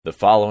The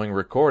following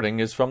recording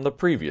is from the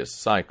previous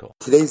cycle.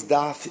 Today's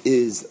daf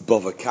is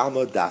Bava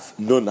Kama, daf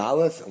Nun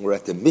Aleph, and we're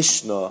at the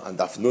Mishnah and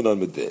daf Nun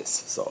Amud Beis.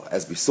 So,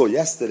 as we saw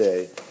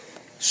yesterday,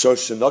 Shor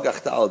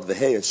Shenogach Ta'al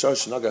V'hei and Shor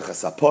Shenogach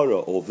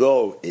HaSapara,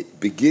 although it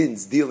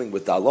begins dealing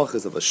with the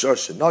halachas of a Shor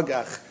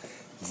Shenogach,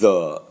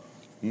 the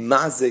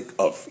mazik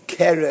of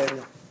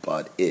Keren,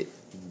 but it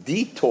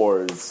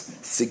detours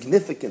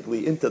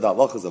significantly into the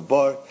halachas of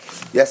bar.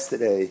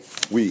 Yesterday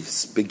we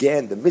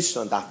began the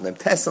Mishnah Daf Mem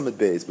Tes Amud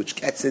Beis, which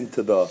gets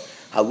into the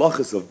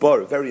halachas of bar,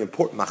 a very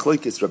important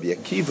machlokes Rabbi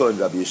Akiva and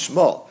Rabbi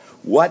Yishmael.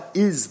 What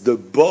is the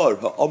bar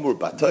ha'amur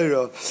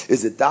b'Torah?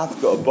 Is it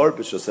dafka a bar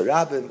b'shus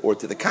harabim, or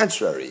to the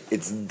contrary,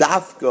 it's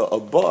dafka a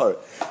bar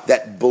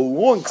that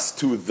belongs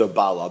to the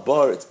Baal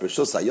bar? It's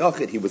b'shus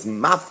hayachid. He was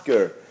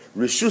mafker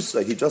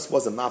rishusa. He just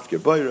wasn't mafker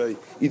bayray.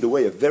 Either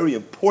way, a very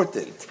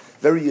important,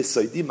 very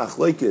yisaidi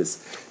machlokes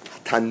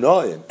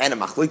Tanoim and a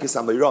machlokes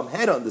Amiram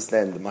had to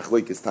understand the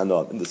machlokes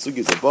Tanoim in the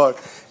sugis of bar.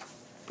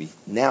 We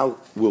now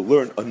will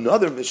learn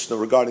another Mishnah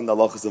regarding the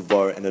halachas of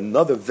bar and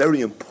another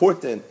very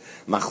important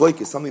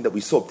machlokes, something that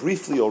we saw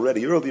briefly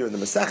already earlier in the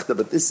Masechta,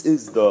 but this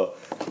is the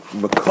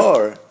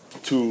makar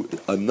to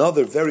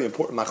another very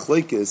important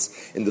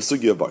machlokes in the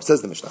sugi of bar.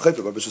 Says the Mishnah,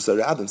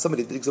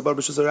 somebody digs a bar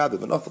b'shus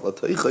harabim,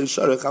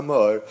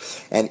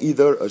 and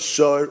either a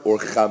shar or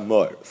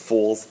chamar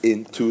falls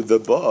into the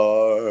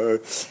bar,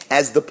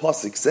 as the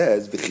pasuk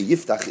says,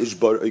 v'chiyiftach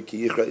ishbar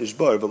okiyichra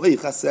ishbar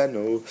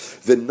v'leichasenu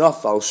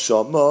v'nafal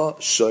shama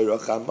shara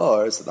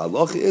chamar. So the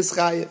halacha is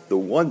chayiv. The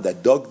one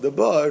that dug the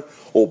bar,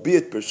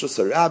 albeit b'shus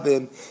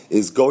harabim,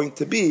 is going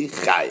to be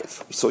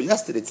chayiv. So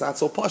yesterday it's not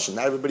so posh.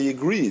 Not everybody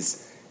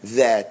agrees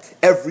that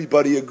a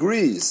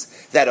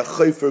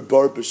chayfer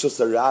bar b'shus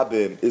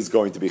harabim is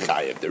going to be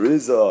chayiv. There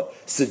is a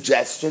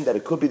suggestion that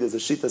it could be there's a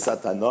shita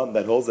satanon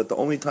that holds that the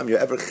only time you're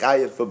ever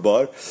chayiv for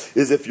bar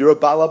is if you're a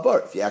bala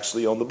bar, if you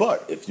actually own the bar.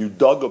 If you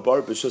dug a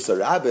bar b'shus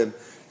harabim,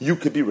 you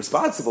could be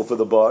responsible for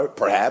the bar,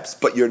 perhaps,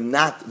 but you're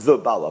not the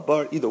bala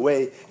bar. Either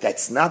way,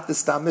 that's not the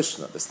Stam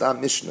Mishnah. The Stam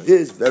Mishnah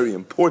is very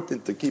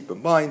important to keep in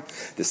mind.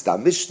 The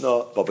Stam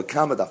Mishnah, Bava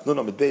Kama, Daf Nun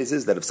Amud Beis,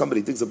 is that if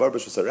somebody digs a bar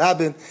b'shus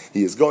harabim,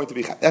 he is going to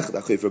be echad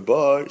achayfer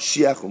bar,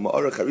 shiach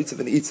u'ma'ara charitzav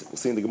and itzav. We'll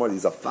see in the Gemara,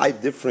 these are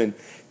 5 different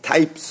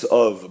types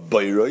of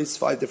bayros,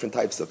 5 different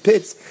types of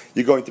pits.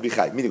 You're going to be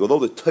chayiv. Meaning, although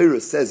the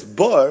Torah says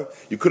bar,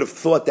 you could have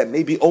thought that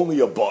maybe only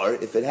a bar,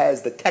 if it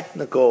has the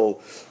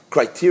technical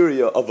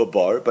criteria of a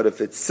bar, but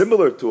if it's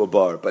similar to a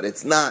bar, but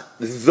it's not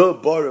the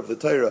bar of the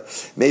Torah,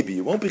 maybe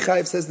you won't be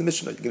chayiv, says the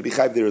Mishnah. You're going to be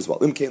chayiv there as well.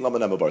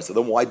 So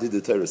then why did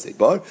the Torah say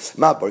bar? Just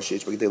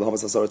like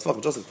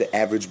the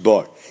average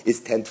bar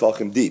is 10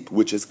 tvachim deep,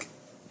 which is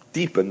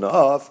deep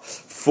enough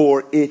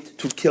for it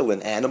to kill an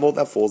animal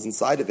that falls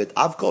inside of it.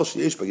 So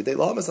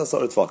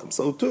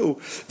too,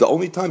 the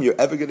only time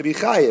you're ever going to be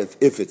chayiv,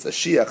 if it's a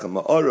shiach, a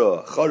ma'ara,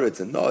 a charetz,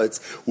 and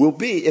noetz, will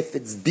be if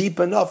it's deep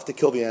enough to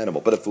kill the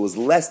animal. But if it was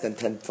less than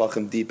 10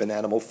 tvachim deep, an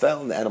animal fell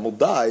and the animal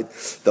died,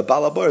 the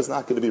balabar is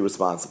not going to be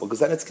responsible, because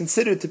then it's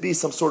considered to be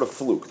some sort of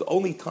fluke. The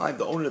only time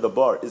the owner of the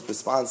bar is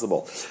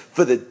responsible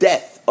for the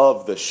death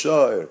of the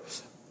shar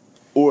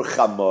or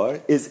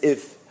chamar is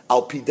if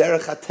Al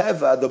Piderech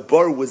HaTeva, the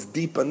bar was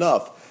deep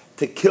enough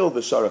to kill the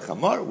Shara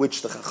Chamar,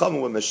 which the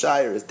Chachamim with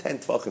Meshayir is 10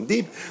 tvachim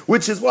deep,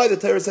 which is why the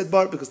Torah said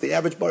bar, because the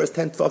average bar is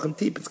 10 tvachim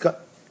deep. It's to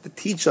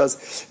teach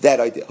us that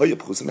idea. What if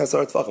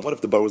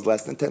the bar was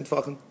less than 10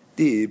 tvachim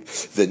deep?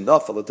 The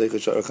Nafal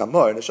Shara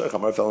Chamar, and the Shara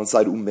Chamar fell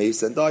inside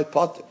Umeis and died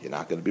potter. You're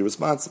not going to be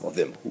responsible.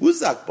 Then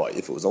Huzak bar,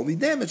 if it was only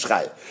damage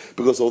chayav,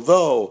 because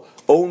although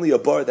only a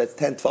bar that's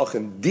 10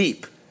 tvachim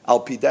deep,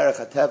 Al Piderech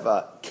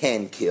HaTeva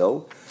can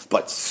kill,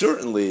 but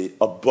certainly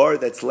a bar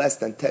that's less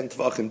than 10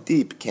 tvachim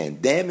deep can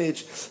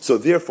damage. So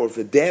therefore, if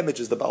it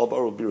damages, the Baal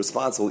bar will be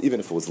responsible, even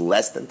if it was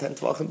less than 10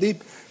 tvachim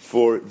deep.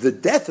 For the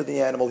death of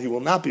the animal, he will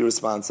not be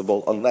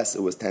responsible unless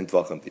it was 10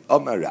 tvachim deep.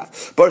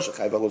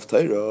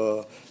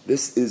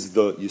 This is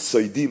the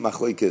Yisoidi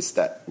machlokes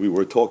that we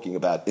were talking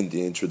about in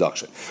the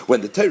introduction.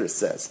 When the Torah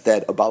says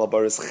that a Baal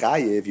bar is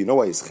chayiv, you know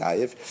why he's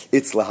chayiv?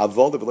 It's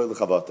lahavol v'lo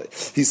lechavotei.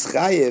 He's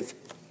chayiv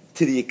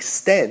to the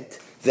extent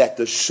that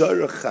the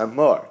shara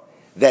chamar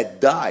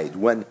that died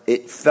when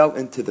it fell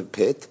into the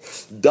pit,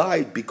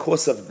 died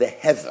because of the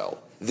hevel,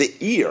 the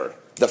ear,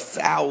 the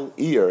foul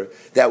ear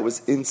that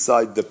was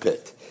inside the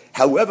pit.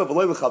 However,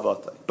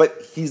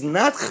 but he's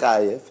not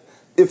chayiv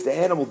if the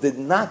animal did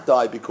not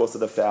die because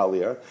of the foul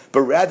ear,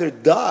 but rather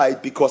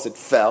died because it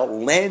fell,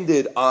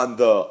 landed on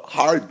the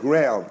hard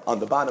ground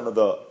on the bottom of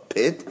the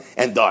pit,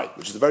 and died,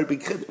 which is a very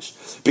big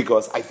chiddush.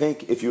 Because I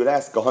think if you would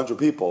ask 100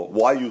 people,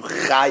 why are you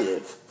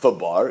chayiv for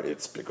bar?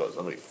 It's because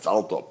somebody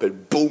fell to a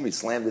pit, boom, he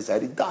slammed his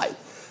head, he died.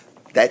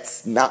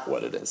 That's not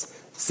what it is.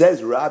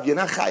 Says Rav, you're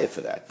not chayiv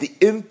for that. The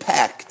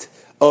impact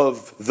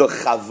of the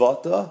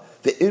chavata,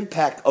 the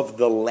impact of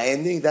the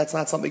landing, that's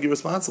not something you're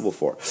responsible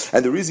for.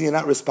 And the reason you're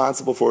not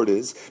responsible for it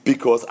is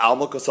because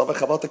Alma Kosava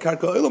Chavata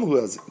Karka Olam, who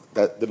has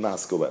the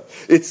masculine.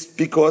 It's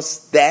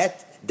because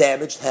that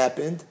damage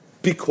happened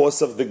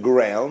because of the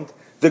ground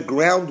The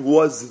ground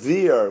was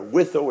there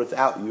with or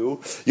without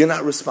you. You're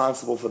not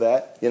responsible for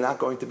that. You're not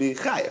going to be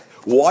chayiv.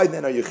 Why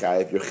then are you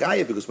chayiv? You're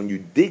chayiv because when you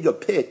dig a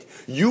pit,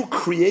 you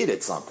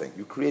created something.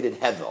 You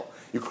created hevel.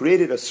 You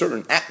created a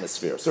certain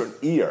atmosphere, a certain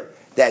air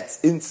that's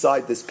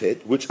inside this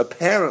pit, which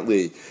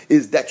apparently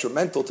is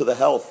detrimental to the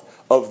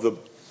health of the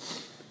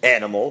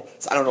animal.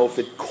 So I don't know if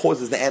it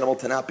causes the animal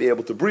to not be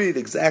able to breathe,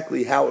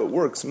 exactly how it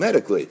works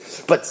medically.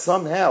 But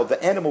somehow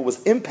the animal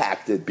was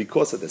impacted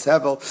because of this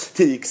hevel.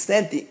 To the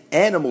extent the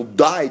animal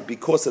died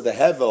because of the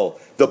hevel,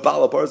 the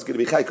balabar is going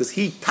to be chai because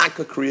he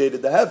taka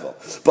created the hevel.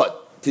 But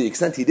to the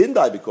extent he didn't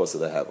die because of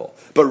the hevel,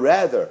 but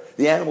rather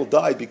the animal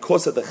died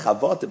because of the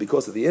chavata,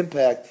 because of the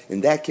impact,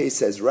 in that case,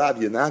 says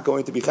Rav, you're not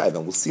going to be chayv.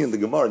 And we'll see in the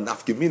Gemara,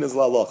 nafkimin is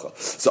la'alocha.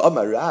 So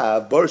Amar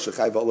Rav, bar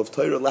shechayv olav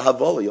Torah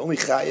lahavoli, only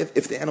chayv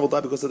if the animal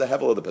died because of the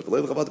hevel of the pit,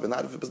 but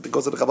not if it was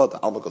because of the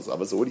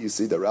chavata. So what do you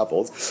see that Rav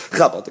holds?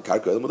 Chavata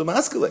karka with the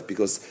masculine,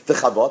 because the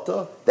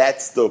chavata,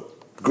 that's the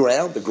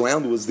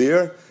ground was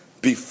there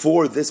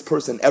before this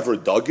person ever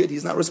dug it.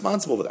 He's not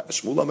responsible for that.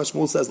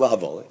 Shmuel says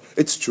lahavali.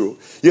 It's true.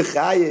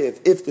 Yechayev,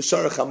 if the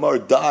Sharach Hamar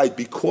died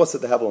because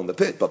of the hevel in the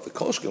pit, but the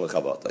kolshkin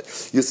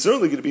lechavata, you're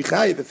certainly going to be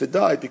chayev if it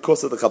died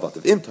because of the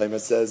chavata. Im Timer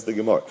says the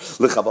Gemara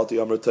lechavata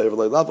yamar tayv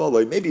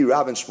le'lavali. Maybe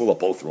Rav and Shmuel are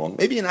both wrong.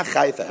 Maybe you're not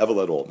chayev for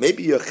hevel at all.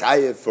 Maybe you're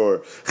chayev for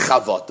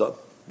chavata,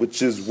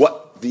 which is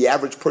what the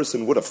average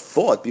person would have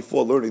thought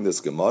before learning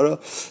this Gemara.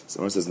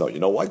 Someone says, no, you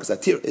know why? Because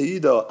does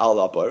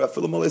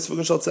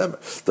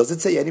it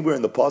say anywhere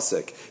in the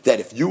pasuk that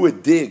if you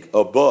would dig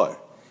a bar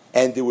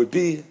and there would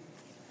be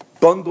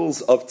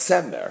bundles of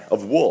tzemer,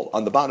 of wool,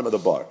 on the bottom of the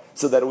bar,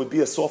 so that it would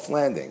be a soft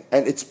landing,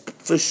 and it's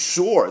for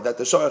sure that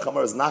the Sharach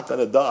Hamar is not going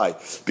to die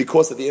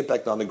because of the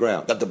impact on the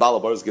ground, that the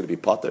balabar is going to be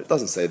potter? It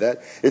doesn't say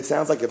that. It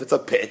sounds like if it's a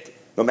pit,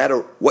 no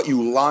matter what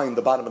you line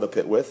the bottom of the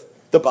pit with,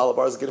 the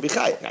balabar is going to be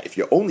chayiv. Now, if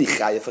you're only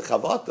chayiv for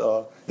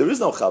chavata, there is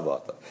no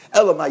chavata.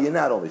 Elamai, you're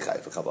not only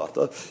chayiv for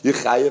chavata, you're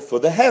chayiv for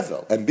the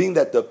hevel. And being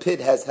that the pit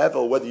has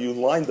hevel, whether you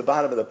line the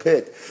bottom of the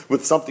pit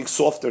with something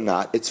soft or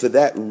not, it's for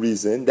that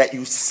reason that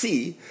you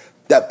see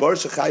that bar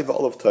shechayv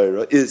olav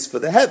Torah is for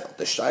the hevel.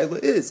 The shaila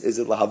is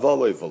it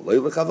lahavaloi v'lei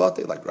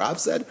lechavate, like Rav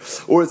said,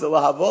 or is it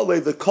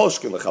lahavaloi the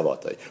kolshkin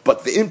lechavate?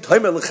 But the im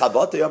timer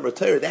lechavate amar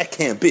Torah, that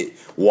can't be.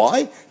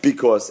 Why?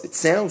 Because it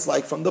sounds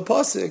like from the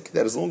pasuk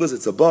that as long as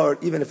it's a bar,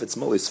 even if it's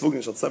molei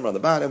svugin shal tzemer on the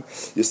bottom,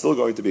 you're still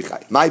going to be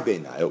chayiv. My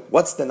beinayu,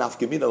 what's the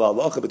nafkamina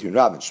la'alocha between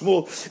Rav and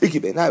Shmuel?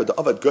 Iki beinayu the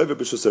avad gover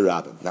b'shus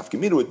harabim.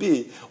 Nafkamina would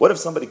be, what if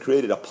somebody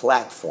created a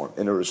platform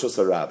in a rishus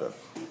harabim?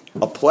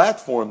 A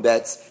platform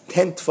that's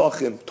 10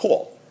 tfachim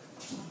tall.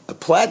 A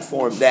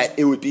platform that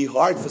it would be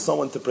hard for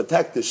someone to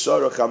protect the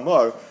Sharach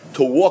Hamar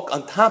to walk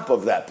on top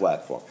of that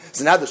platform.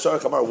 So now the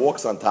Sharach Hamar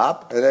walks on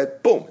top, and then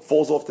boom, it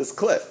falls off this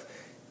cliff.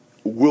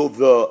 Will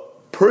the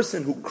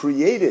person who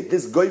created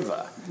this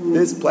goiva,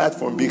 this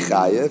platform, be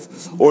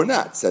chayiv or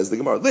not? Says the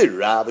Gemara,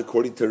 Rav,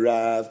 according to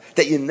Rav,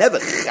 that you never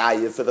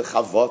chayiv for the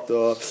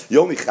chavata, you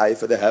only chayiv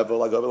for the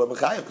hevel,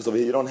 because over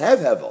here you don't have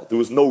hevel. There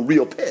was no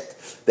real pit.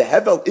 The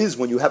hevel is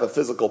when you have a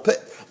physical pit.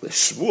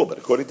 Shmuel, but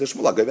according to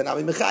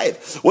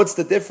Shmuel, what's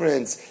the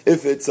difference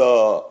if it's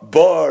a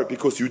bar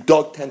because you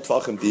dug 10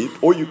 tfachim deep,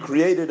 or you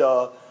created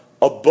a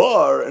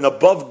bar, an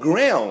above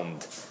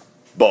ground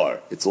bar?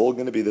 It's all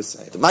going to be the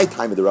same. My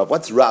time of the Rav,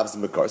 what's Rav's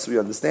makar? So we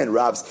understand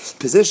Rav's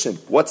position.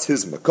 What's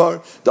his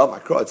makar? Da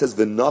makar, it says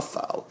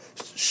v'nafal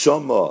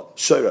shama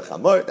shorach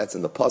hamar. That's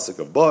in the pasuk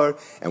of bar,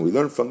 and we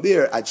learn from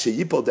there at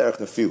sheyipol derech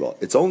nefila.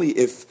 It's only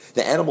if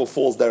the animal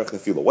falls derech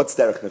nefila. What's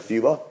derech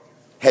nefila?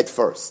 Head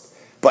first.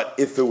 But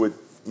if it would,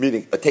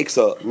 meaning it takes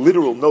a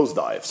literal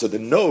nosedive, so the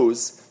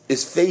nose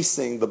is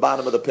facing the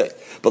bottom of the pit.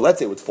 But let's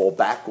say it would fall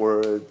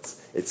backwards.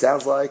 It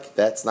sounds like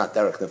that's not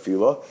derech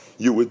nefila.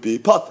 You would be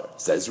potter.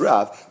 Says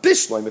Rav,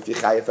 bishloim if you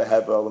chayev a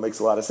hevel, it makes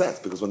a lot of sense,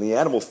 because when the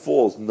animal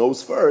falls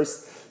nose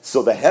first,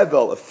 so the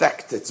hevel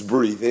affects its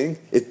breathing.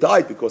 It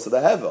died because of the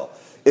hevel.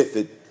 If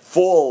it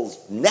falls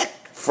neck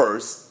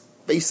first,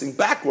 facing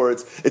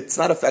backwards, it's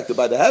not affected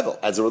by the hevel.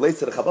 As it relates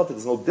to the chavata,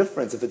 there's no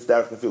difference if it's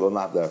derech nefila or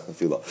not derech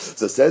nefila.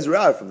 So says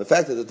Rav, from the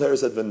fact that the Torah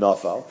said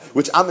v'nafal,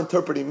 which I'm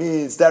interpreting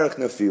means derech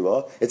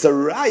nefila, it's a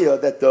raya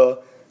that the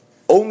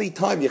only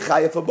time you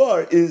chayev a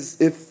bar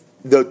is if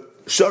the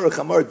Sharach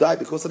Hamar died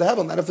because of the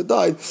hevel, not if it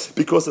died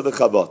because of the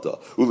chavata.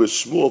 Ule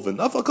Shmuel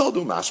v'nafal kol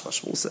du mashma.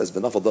 Shmuel says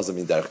v'nafal doesn't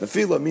mean derech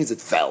nefila, it means it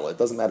fell. It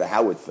doesn't matter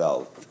how it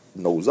fell.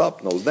 Nose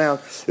up, nose down,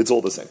 it's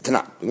all the same.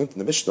 Tanan, we learned in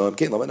the Mishnah,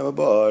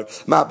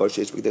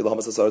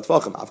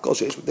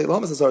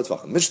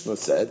 Mishnah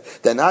said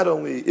that not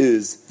only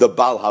is the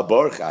Bal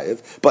Habar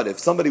chayiv, but if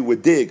somebody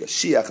would dig a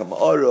shiach, a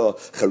ma'ara,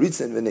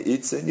 charitzin,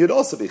 v'ne'itzin, you'd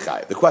also be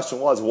chayiv. The question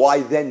was, why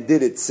then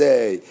did it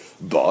say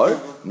bar?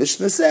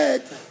 Mishnah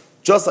said,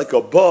 just like a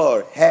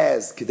bar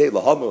has kedei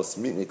lahamos,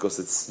 meaning because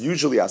it's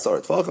usually asar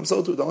tvachim,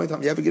 so too the only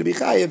time you ever going to be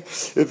chayiv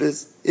if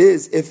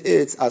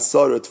it's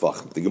asar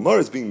tvachim. The Gemara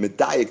is being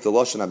medayik the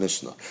lashon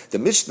Mishnah. The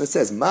Mishnah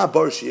says ma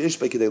bar sheyesh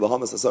by kedei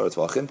lahamos asar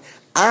tvachim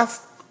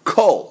af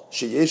kol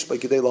sheyesh by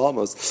kedei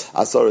lahamos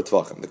asar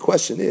tvachim. The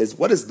question is,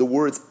 what is the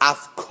words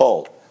af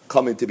kol?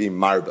 coming to be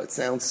marba. It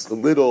sounds a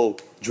little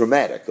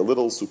dramatic, a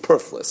little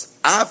superfluous.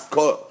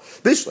 Afkol.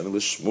 Bishlam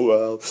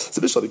Shmuel. So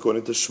Bishlam,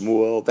 according to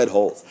Shmuel, that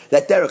holds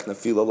that derech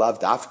nefila lav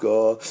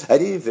dafka,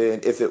 and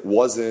even if it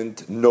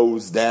wasn't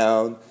nose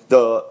down,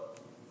 the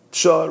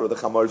shar or the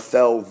chamar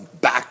fell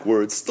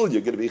backwards, still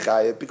you're going to be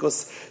chayiv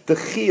because the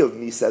chi of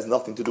misa has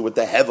nothing to do with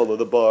the hevel of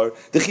the bar.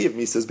 The chi of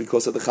misa is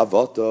because of the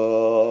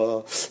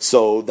chavata.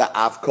 So the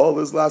avkol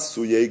is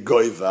lasuye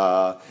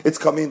goiva. It's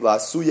coming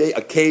lasuye,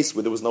 a case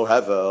where there was no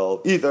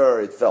hevel. Either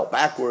it fell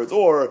backwards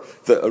or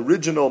the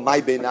original mai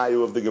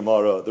beinayu of the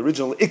Gemara, the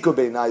original ikko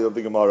beinayu of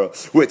the Gemara,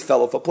 where it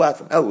fell off a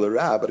platform.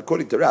 But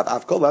according to Rav,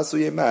 avkol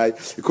lasuye mai.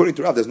 According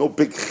to Rav, there's no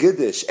big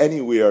chiddush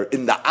anywhere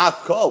in the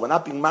avkol. We're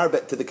not being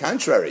marbet. To the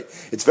contrary,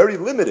 it's very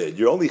limited.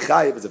 You're only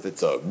chayiv as if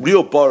it's a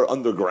real bar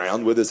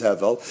underground with this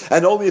hevel,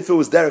 and only if it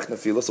was derech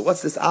nefila. So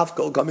what's this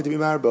afkol coming to be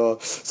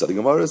marba? So the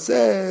Gemara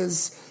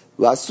says,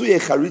 lasuye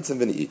charitzim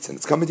v'neitzin.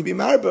 It's coming to be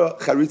marba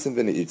charitzim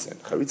v'neitzin.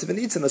 Charitzim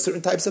v'neitzin are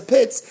certain types of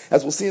pits,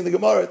 as we'll see in the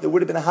Gemara. There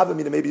would have been a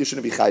havamina. Maybe you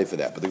shouldn't be chayiv for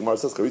that. But the Gemara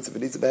says charitzim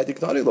v'neitzin b'hadi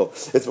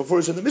k'nari. It's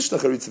mefurish in the Mishnah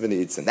charitzim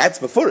v'neitzin. That's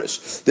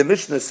mefurish. The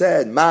Mishnah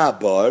said ma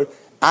bar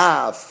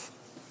af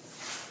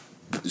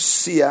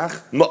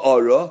siach,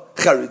 ma'ara,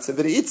 charitzin,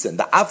 v'reitzin.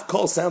 The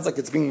avkol sounds like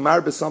it's being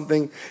marba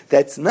something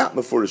that's not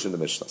mefurish in the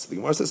Mishnah. So the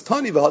Gemara says,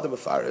 Tani v'hada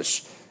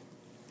mefarish.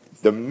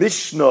 The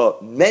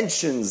Mishnah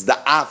mentions the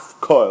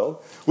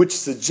avkol, which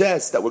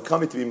suggests that we're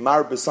coming to be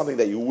marba something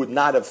that you would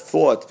not have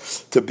thought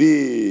to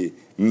be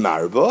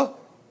marba.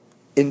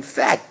 In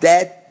fact,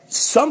 that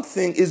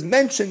something is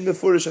mentioned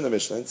mefurish in the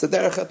Mishnah. It's a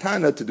derech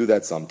hatana to do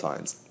that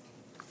sometimes.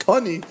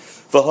 Tani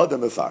v'hada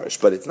mefarish,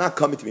 but it's not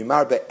coming to be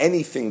marba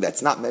anything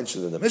that's not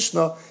mentioned in the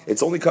Mishnah.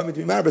 It's only coming to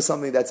be marba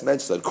something that's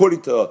mentioned.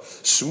 According to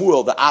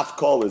Shmuel, the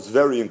afkol is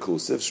very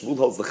inclusive. Shmuel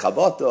holds the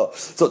chavata,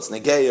 so it's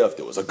negeya. If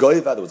there was a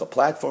goiva, there was a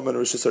platform in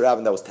Rosh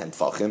Hashanah that was 10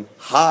 tfachim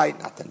high,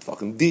 not 10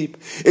 tfachim deep.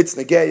 It's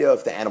negeya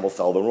if the animal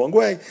fell the wrong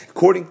way.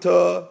 According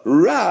to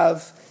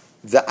Rav,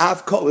 the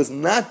avkol is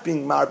not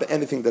being marba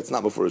anything that's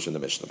not mefurish in the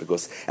Mishnah,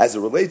 because as it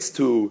relates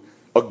to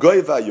a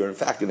goiva, you're in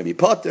fact going to be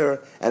potter,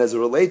 and as it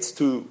relates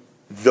to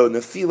the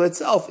nefila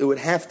itself, it would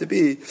have to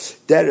be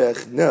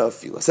derech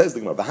nefila. Says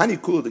the Gemara, "V'hani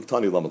kula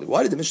diktani lamali."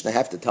 Why did the Mishnah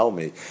have to tell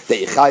me that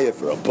yichaya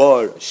for a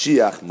bar, a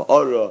shiach,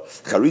 ma'ara,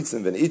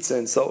 charitzin,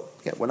 v'neitzin? So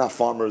again, we're not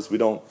farmers. We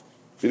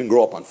didn't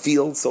grow up on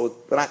fields, so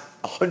we're not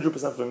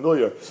 100%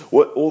 familiar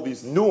what all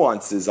these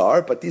nuances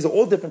are, but these are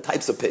all different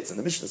types of pits. And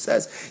the Mishnah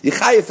says,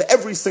 Yichayah for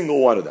every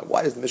single one of them.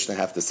 Why does the Mishnah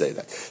have to say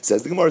that?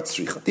 Says the Gemara,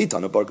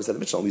 Tzricha. Bar, because the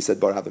Mishnah only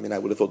said bar havamina. I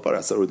would have thought bar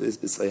asar is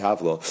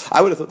havlo.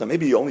 I would have thought that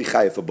maybe you only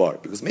chayav for bar,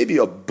 because maybe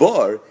a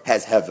bar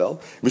has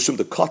hevel, mishum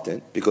the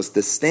cotton, because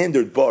the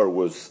standard bar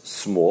was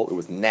small, it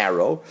was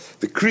narrow,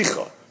 the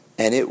kricha,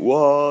 and it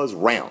was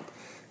round.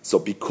 So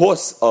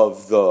because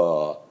of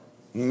the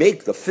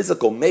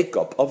physical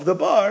makeup of the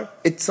bar,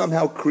 it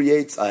somehow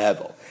creates a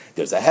hevel.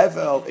 There's a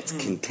hevel, it's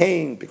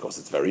contained because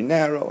it's very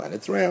narrow and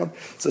it's round.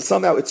 So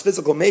somehow its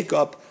physical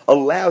makeup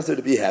allows there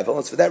to be hevel,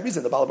 and for that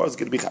reason the balabar is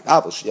going to be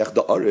shiach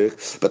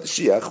da'arich, but the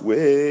shiach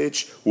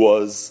which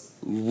was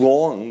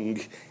long,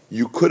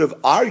 you could have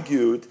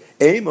argued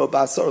Emo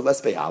basar less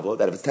behavlo,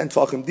 that if it's 10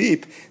 tfachim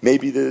deep,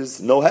 maybe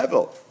there's no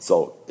hevel.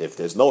 So if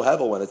there's no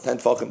hevel when it's 10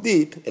 tfachim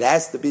deep, it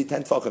has to be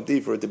 10 tfachim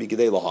deep for it to be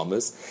gedei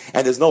lahamas.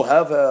 And there's no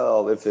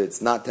hevel if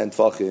it's not 10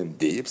 tfachim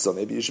deep, so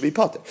maybe you should be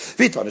potter.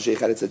 Vitana sheikh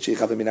had said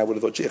sheikh. I mean, I would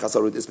have thought sheikh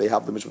asar this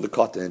behav the from the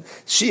cotton.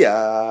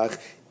 Shiach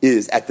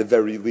is at the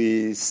very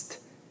least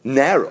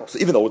narrow. So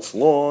even though it's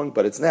long,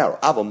 but it's narrow.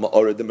 Aval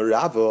ma'ara de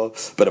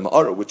merava, but a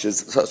ma'ara which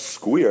is a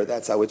square,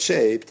 that's how it's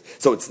shaped.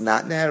 So it's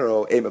not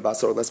narrow. Ema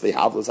basar less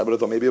behavlos. I would have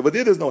thought maybe over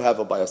there there's no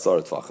hevel by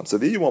asar tvachim. So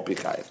there you won't be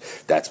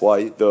chayiv. That's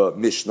why the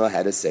Mishnah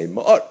had to say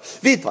ma'ara.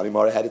 Vitani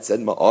ma'ara had it said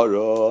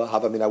ma'ara.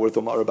 Havamina would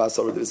have thought ma'ara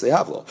basar de say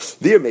havlo.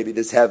 There maybe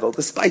there's hevel,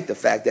 despite the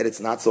fact that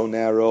it's not so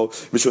narrow.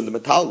 Mishum the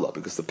metalla,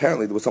 because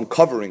apparently there was some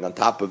covering on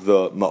top of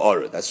the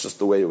ma'ara. That's just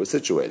the way it was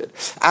situated.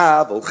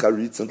 Aval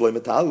charitz and loy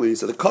metalli.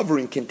 So the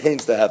covering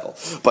contains the hevel.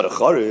 But a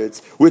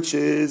charitz, which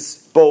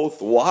is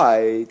both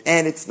wide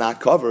and it's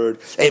not covered,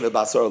 maybe if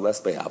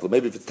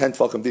it's 10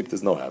 tfachim deep,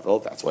 there's no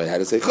hevel. That's why I had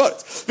to say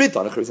charitz.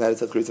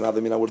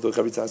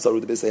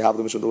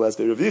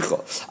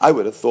 I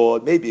would have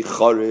thought maybe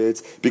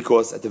charitz,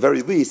 because at the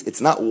very least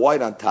it's not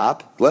wide on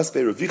top.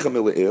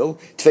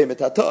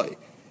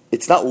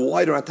 It's not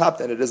wider on top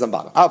than it is on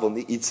bottom.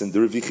 The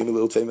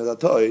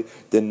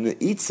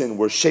itzin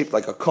were shaped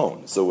like a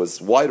cone, so it was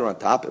wider on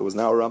top, it was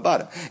narrower on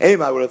bottom. I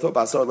would have thought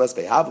basar less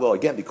behavlo,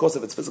 again, because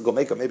of its physical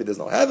makeup, maybe there's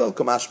no hevel,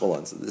 kamash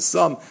malan. So there's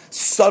some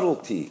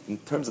subtlety in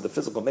terms of the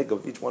physical makeup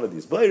of each one of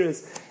these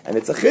players, and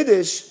it's a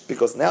chiddush,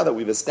 because now that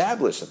we've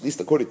established, at least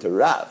according to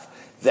Rav,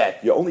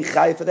 that you're only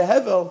chayiv for the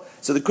hevel,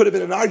 so there could have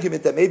been an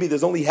argument that maybe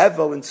there's only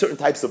hevel in certain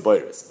types of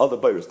bayros. Other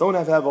bayros don't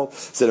have hevel.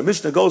 So the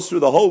Mishnah goes through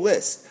the whole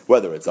list,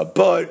 whether it's a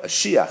bar, a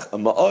shiach, a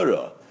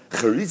ma'ara,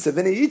 charitza,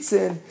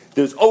 v'neitzin,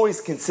 there's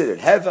always considered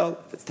hevel.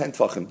 If it's 10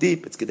 tfachim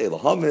deep, it's gedei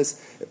lahamis.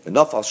 If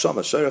enough al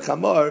shama sherech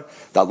hamar,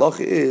 the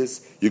halacha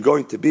is you're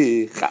going to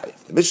be chayiv.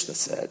 The Mishnah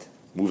said,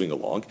 Moving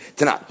along.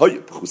 Tanan,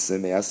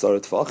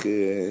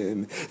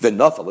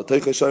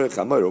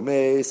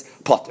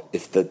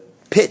 if the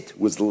pit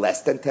was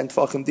less than 10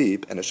 tfachim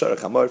deep, and a shar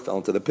chamar fell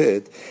into the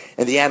pit,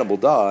 and the animal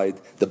died,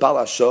 the bal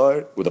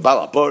hashar, or the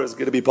bal habar, is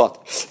going to be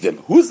pot. Then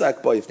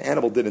huzak boy, if the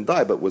animal didn't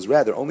die, but was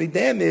rather only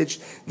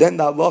damaged, then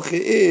the halacha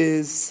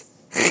is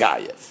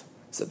chayev.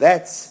 So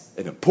that's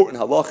an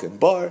important halacha in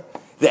bar,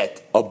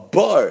 that a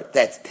bar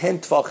that's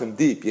 10 tfachim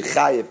deep, you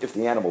chayev if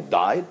the animal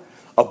died.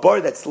 A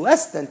bar that's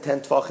less than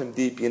 10 tfachim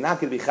deep, you're not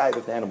going to be chayiv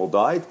if the animal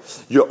died.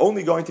 You're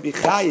only going to be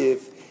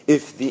chayiv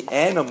if the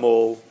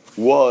animal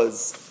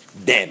was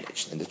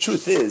damaged. And the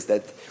truth is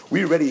that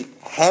we already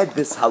had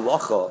this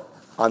halacha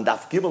on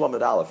Daf Gimel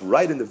Amud Aleph,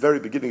 right in the very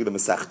beginning of the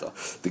Masechta.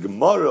 The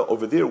Gemara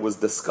over there was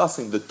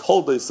discussing the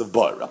toldos of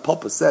bar. Rav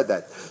Papa said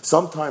that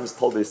sometimes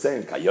toldos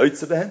saying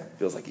kayotze behen,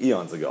 feels like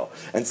eons ago,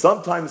 and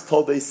sometimes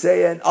toldos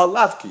saying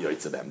alav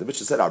kayotze behen. The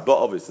Mishnah said arba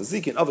avos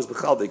zikin avos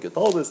b'chal deike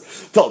toldos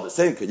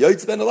saying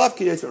kayotze behen alav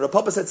kayotze behen. Rav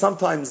Papa said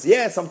sometimes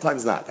yeah,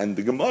 sometimes not. And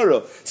the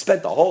Gemara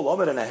spent a whole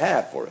amud and a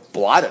half, or a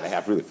blot and a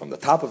half really, from the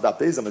top of Daf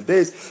Beis Amud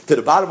Beis to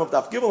the bottom of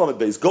Daf Gimel Amud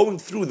Beis, going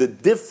through the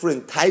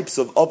different types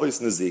of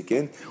avos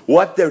nezikin,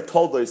 what they're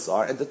told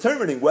are, and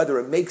determining whether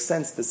it makes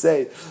sense to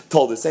say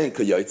told us saying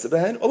kayotze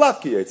behen or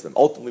lav kayotze behen.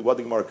 Ultimately, what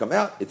the Gemara come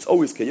out, it's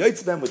always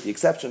kayotze behen, with the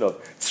exception of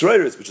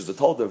tzreiros, which is a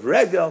told of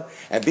regel,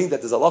 and being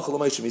that there's halacha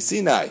l'moshe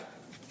misinai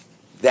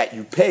that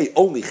you pay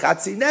only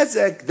chatzi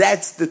nezek,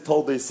 that's the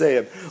told they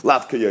say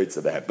lav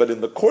kayotze behen. But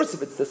in the course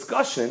of its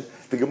discussion,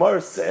 the Gemara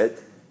said,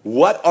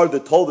 what are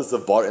the toldas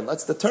of bar? And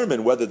let's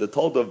determine whether the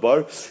tolda of bar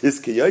is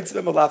kiyotz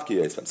b'em or lav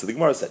kiyotz b'em. So the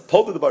Gemara said,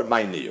 tolda of bar,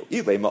 ma'iniyu.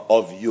 Ilema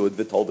of yud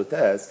v'tolda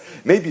tes.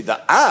 Maybe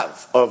the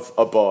av of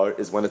a bar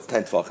is when it's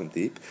 10 tfachim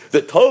deep.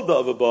 The tolda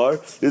of a bar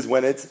is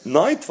when it's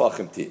 9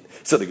 tfachim deep.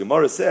 So the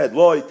Gemara said,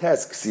 lo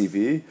tes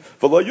ksivi,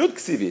 v'lo yud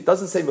ksivi. It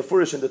doesn't say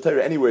mefurish in the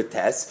Torah anywhere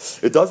tes.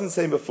 It doesn't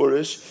say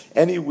mefurish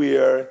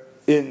anywhere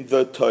in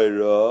the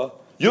Torah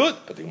Yud,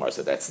 but the Gemara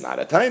said that's not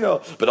a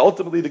taino. But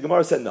ultimately, the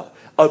Gemara said no.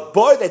 A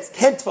bar that's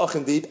 10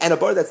 tfachim deep and a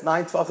bar that's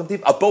 9 tfachim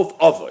deep are both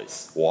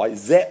avos. Why?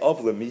 Zeh av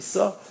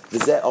lemisa,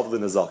 zeh av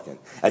lenazakin.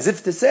 As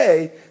if to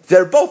say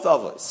they're both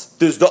avos.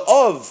 There's the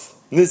av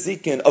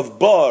nezikin of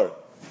bar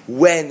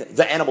when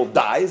the animal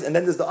dies, and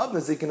then there's the av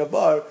nezikin of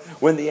bar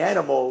when the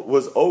animal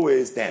was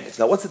always damaged.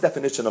 Now, what's the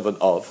definition of an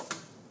av?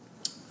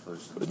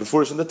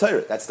 Befurish in the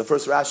Torah. That's the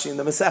first Rashi in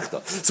the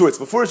Masechta. So it's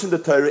befurish in the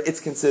Torah, it's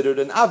considered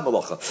an Av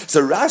Malacha.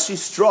 So Rashi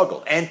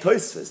struggle and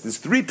Tosfos, there's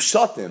 3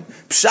 Pshatim,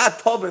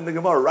 Pshat Tov in the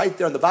Gemara, right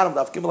there on the bottom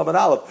of Gimel Amud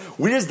Aleph.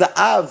 Where's the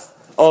Av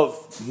of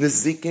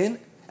Nezikin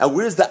and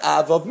where's the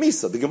Av of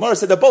Misa? The Gemara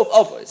said they're both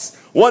Avos.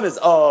 One is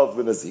of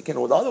the Nezikin,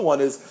 and the other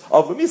one is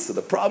of the Misa.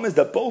 The problem is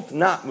they're both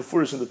not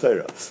Mefurish in the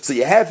Torah. So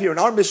you have here in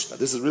our Mishnah,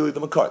 this is really the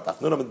Makar, Daf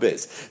Nun Amud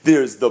Beis.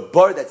 There's the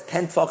bar that's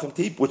 10 Tfachim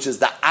deep, which is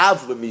the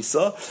Av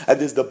L'Misa,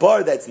 and there's the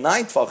bar that's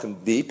 9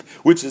 Tfachim deep,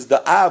 which is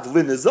the Av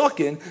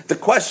L'Nezakin. The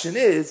question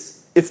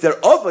is, if they're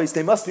Avos,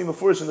 they must be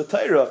Mefurish in the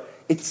Torah.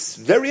 It's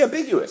very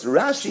ambiguous.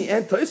 Rashi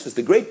and Tosfos,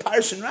 the great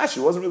Parshan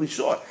Rashi, wasn't really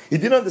sure. He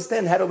didn't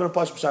understand how to learn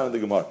Parsha Pshat in the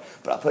Gemara.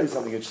 But I'll tell you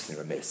something interesting.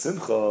 Rameh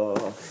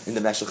Simcha in the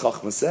Meshech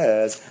Chochmah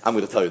says, I'm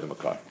going to tell you the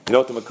Makar. You know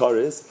what the Makar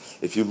is?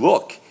 If you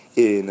look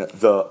in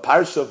the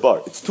Parsha of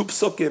Bar, it's 2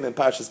 psukim in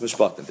Parshas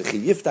Mishpatim. The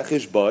Yiftach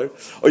ish bar,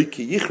 oy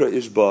ki yichra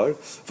ish bar,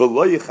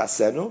 v'lo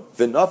yichasenu,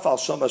 v'nafal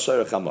sham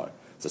asherach amar.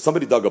 So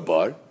somebody dug a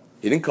bar,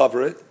 he didn't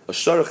cover it, a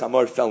sherach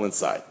amar fell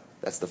inside.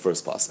 That's the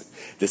first pasuk.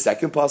 The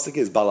second pasuk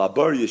is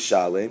Balabar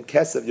Yishalem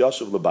Kesev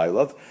Yashav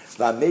Lebailov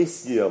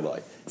Vames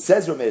Yilai.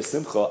 Says Rameh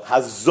Simcha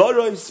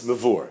Hazoros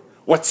Mavur.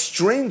 What's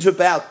strange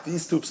about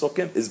these 2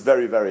 psukim is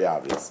very, very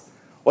obvious.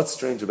 What's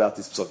strange about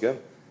these psukim?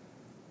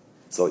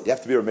 So you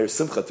have to be Rameh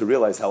Simcha to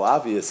realize how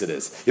obvious it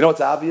is. You know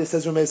what's obvious?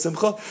 Says Rameh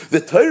Simcha.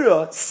 The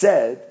Torah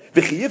said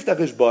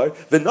V'chiyiftach ish bar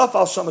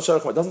v'nafal sham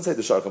hasharach amar. It doesn't say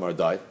the sharach amar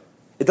died.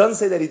 It doesn't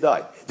say that he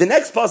died. The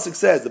next pasuk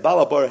says the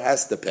Balabar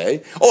has to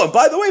pay. Oh, and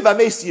by the way,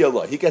 Vamesi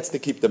Allah, he gets to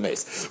keep the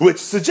mace, which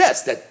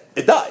suggests that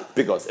it died,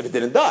 because if it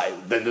didn't die,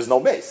 then there's no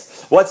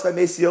mace. What's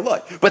Vamesi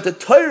Allah? But the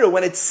Torah,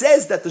 when it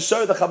says that the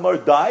Shar the Chamar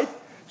died,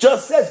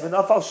 just says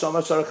V'nafal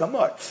Shama Shar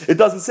Chamar. It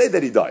doesn't say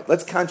that he died.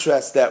 Let's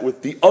contrast that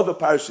with the other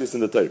parashas in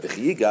the Torah.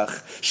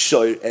 V'chiyigach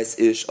Shor es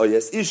ish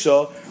oyes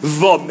isha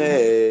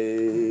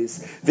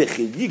v'meis.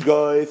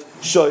 V'chiyigoyv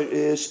Shor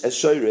ish es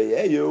Shor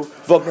reyeyu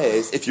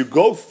v'meis. If you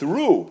go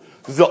through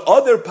the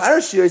other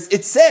parashas,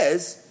 it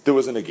says there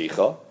was an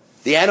agicha,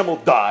 the animal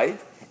died,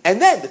 and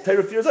then the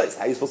Torah fears us.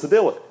 How are you supposed to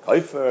deal with it?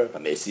 Kaifer,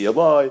 Vamesi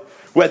Eloi.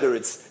 Whether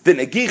it's the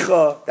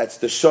nagicha, that's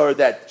the shar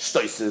that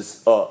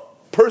shtoises a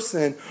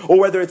person, or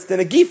whether it's the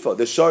nagifa,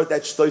 the shar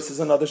that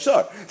shtoises another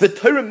shar. The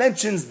Torah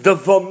mentions the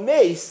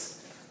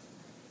vames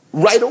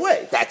right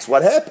away. That's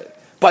what happened.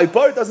 By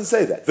Bar, it doesn't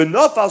say that.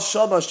 V'nafal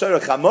shama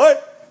sharach hamar,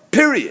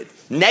 period.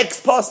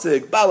 Next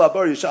pasuk,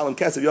 Balabar Yishalem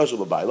Kesev Yashav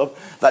Lebailov.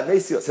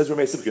 Vamesi says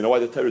Rameh Simcha. You know why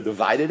the Torah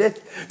divided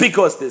it?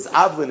 Because there's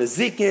Avla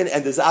Nezikin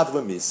and there's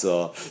Avla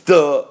Misa.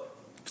 The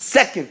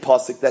second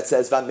pasuk that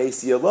says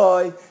Vamesi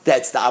Eloi,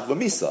 that's the Avla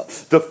Misa.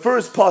 The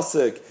first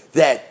pasuk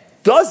that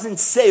doesn't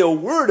say a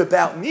word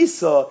about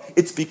Misa,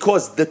 it's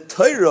because the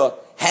Torah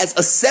has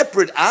a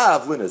separate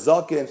Av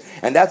l'nezaken,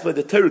 and that's why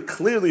the Torah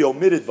clearly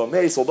omitted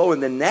Vameis, although in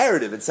the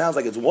narrative it sounds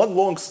like it's one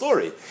long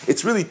story.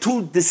 It's really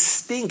two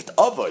distinct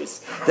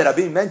Avos that are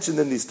being mentioned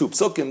in these two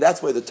psukim.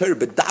 That's why the Torah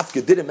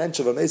B'dafka didn't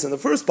mention Vameis in the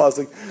first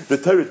pasuk. The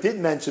Torah did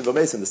mention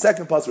Vameis in the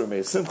second pasuk, where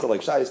Meir Simcha,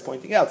 like Shai is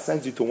pointing out,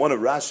 sends you to one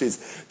of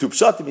Rashi's two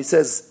pshatim. He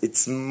says,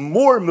 it's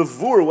more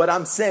mavur what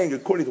I'm saying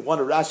according to one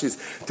of Rashi's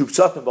two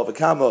pshatim, Bava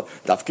Kama,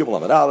 Daf Gimel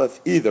Amud Aleph.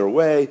 Either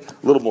way,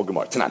 a little more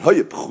Gemara. Tanan,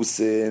 hoye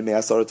pchusin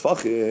me'asar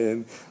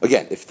tfachim.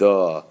 Again, if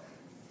the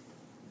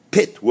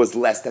pit was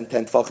less than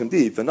 10 tfachim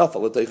deep, if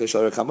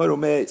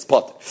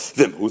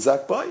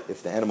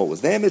the animal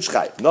was damaged,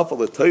 what's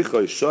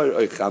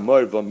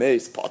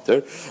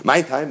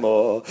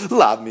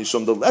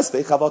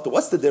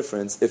the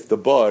difference if the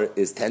bar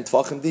is 10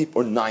 tfachim deep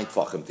or 9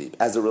 tfachim deep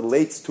as it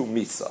relates to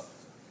misa?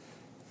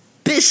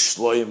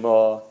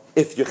 Bishloima,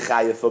 if you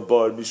chayef a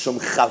bar mishum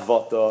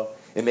chavata,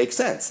 it makes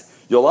sense.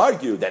 You'll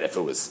argue that if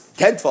it was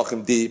 10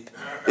 tfachim deep,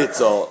 it's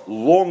a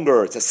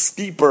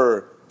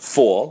steeper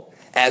fall.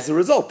 As a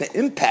result, the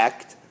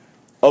impact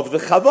of the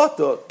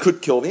chavata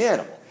could kill the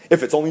animal.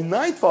 If it's only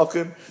 9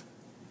 tfachim,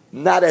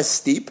 not as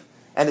steep,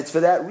 and it's for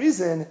that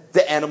reason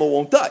the animal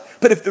won't die.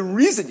 But if the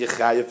reason you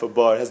chayav a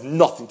bar has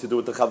nothing to do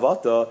with the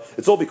chavata,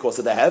 it's all because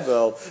of the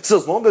hevel. So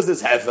as long as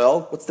there's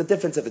hevel, what's the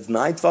difference if it's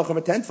 9 tfachim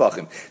or 10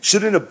 tfachim?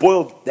 Shouldn't it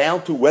boil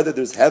down to whether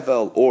there's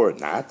hevel or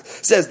not?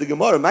 Says the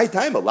Gemara, my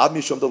time, alav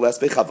mishum de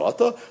lesbe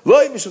chavata,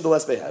 loy mishum de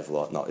lesbe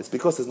hevel. No, it's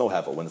because there's no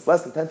hevel. When it's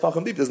less than 10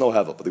 tfachim deep, there's no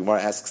hevel. But the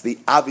Gemara asks the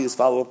obvious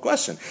follow-up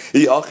question.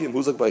 Then why are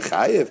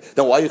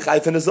you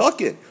chayav in a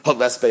zakin? Ha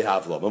lesbe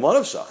havla,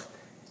 mamanav shach.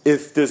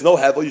 If there's no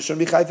hevel, you shouldn't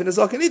be chayv in a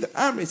zaken either.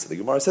 So the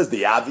Gemara says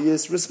the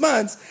obvious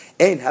response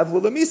ain't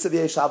hevel l'misa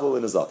v'yesh hevel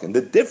in a zaken.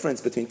 The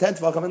difference between 10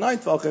 tvachim and 9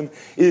 tvachim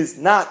is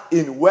not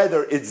in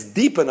whether it's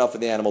deep enough for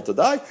the animal to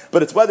die,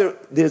 but it's whether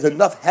there's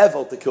enough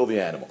hevel to kill the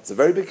animal. It's a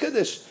very big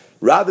kiddush.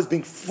 Rav is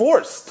being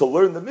forced to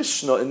learn the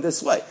Mishnah in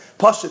this way.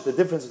 Pashut, the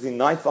difference between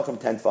 9 tvachim and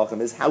 10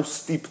 tvachim is how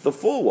steep the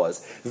fall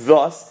was.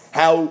 Thus,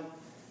 how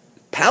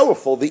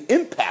powerful the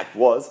impact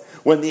was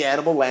when the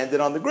animal landed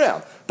on the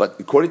ground. But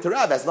according to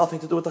Rav, it has nothing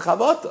to do with the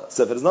chavata.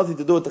 So if it has nothing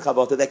to do with the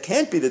chavata, that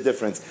can't be the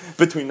difference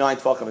between 9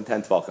 tfachim and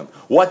 10 tfachim.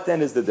 What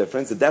then is the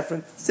difference? The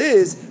difference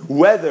is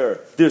whether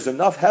there's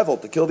enough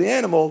hevel to kill the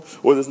animal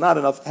or there's not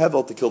enough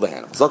hevel to kill the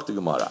animal. Zok the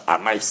Gemara,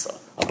 Amaisa,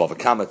 a Bava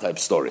Kama type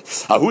story.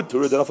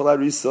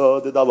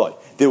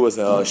 There was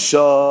a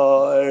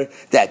shar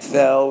that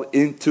fell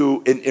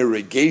into an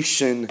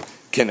irrigation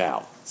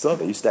canal. So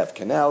they used to have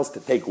canals to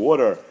take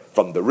water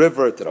from the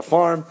river to the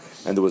farm,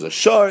 and there was a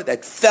shar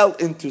that fell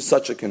into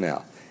such a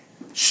canal.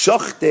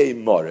 Shachte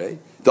More,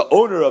 the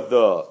owner of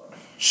the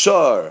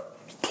shar,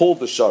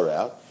 pulled the shar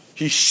out,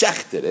 he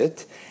shechted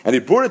it, and he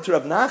brought it to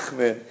Rav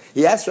Nachman.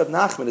 He asked Rav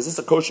Nachman, is this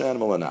a kosher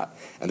animal or not?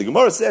 And the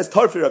Gemara says,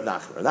 Tarfi Rav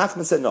Nachman. Rav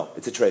Nachman said, no,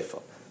 it's a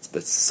treifa.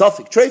 But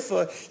suffik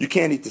treifa, you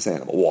can't eat this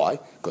animal. Why?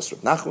 Because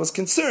Rav Nachman was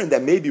concerned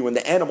that maybe when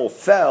the animal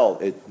fell,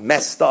 it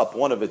messed up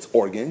one of the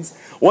organs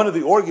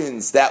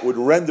that would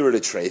render it a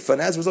treifa,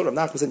 and as a result, Rav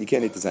Nachman said, you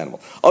can't eat this animal.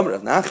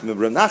 Rav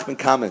Nachman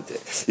commented,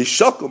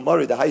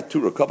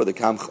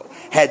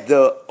 had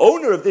the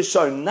owner of this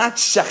shar not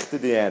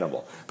shechted the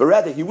animal, but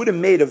rather he would have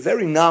made a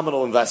very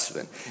nominal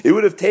investment. He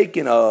would have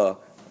taken a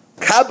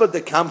Kabba de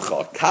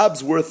Kamcha,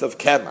 Kab's worth of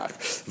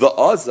Kemach, the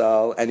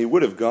Azal, and he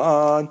would have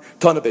gone,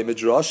 Tana Be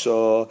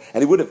Midrasha,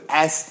 and he would have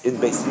asked in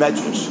Beis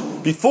Medrash,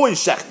 before he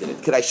shechted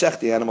it, could I shech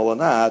the animal or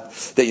not,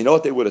 that you know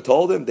what they would have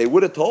told him? They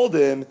would have told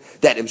him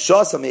that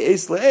Imshasa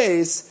Me'es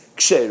Le'es,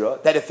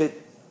 Kshera, that if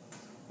it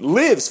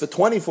lives for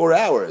 24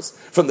 hours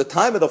from the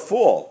time of the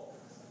fall,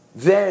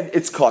 then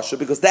it's kosher,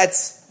 because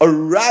that's a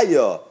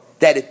raya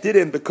that it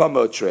didn't become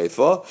a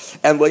treifa,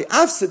 and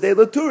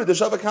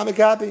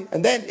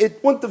and then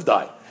it wouldn't have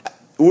died.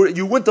 Or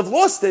you wouldn't have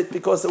lost it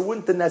because it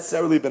wouldn't have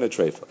necessarily been a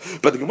treifa.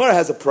 But the Gemara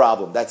has a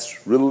problem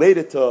that's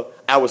related to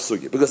our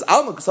sugya. Because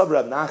Alma Kasav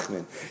Rav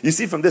Nachman, you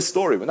see from this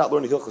story, we're not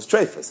learning Hilchos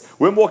Treifas.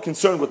 We're more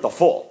concerned with the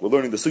fall. We're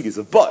learning the sugyas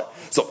of bar.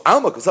 So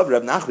Alma Kasav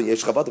Rav Nachman,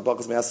 Yesh Chabat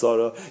Bakas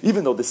Me'asara,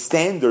 even though the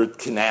standard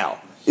canal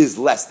is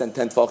less than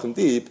 10 tfachim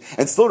deep,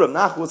 and still Rav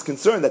Nachman was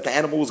concerned that the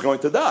animal was going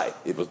to die.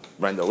 It was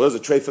a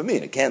tray for me,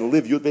 and it can't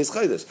live Yud Beis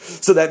Chaydesh.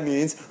 So that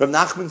means Rav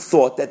Nachman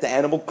thought that the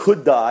animal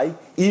could die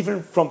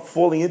even from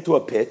falling into a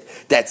pit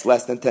that's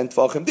less than 10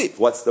 tfachim deep.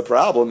 What's the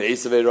problem? Rav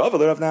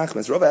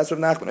Nachman. So Rav asked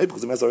Rav Nachman,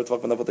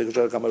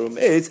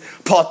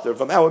 Potter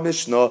from our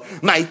Mishnah,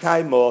 my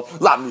time,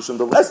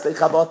 the rest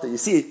you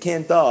see, it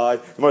can't die.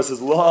 The Gemara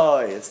says,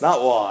 lie, it's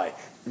not why.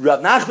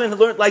 Rav Nachman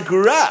learned like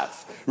Rav.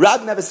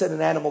 Rav never said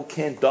an animal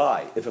can't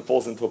die if it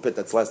falls into a pit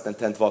that's less than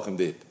 10 tvachim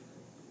deep.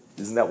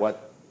 Isn't that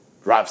what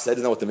Rav said?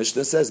 Isn't that what the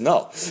Mishnah says?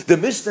 No. The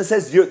Mishnah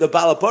says the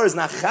Balabar is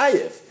not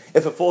chayiv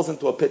if it falls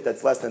into a pit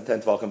that's less than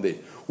 10 tvachim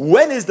deep.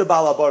 When is the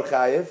Balabar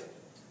chayiv?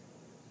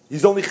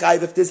 He's only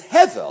chayiv if there's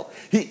hevel.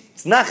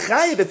 He's not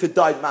chayiv if it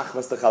died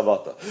machmas the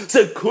chavata.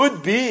 So it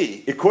could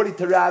be, according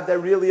to Rav, that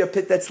really a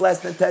pit that's less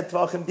than 10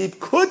 tvachim deep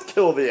could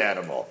kill the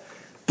animal.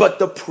 But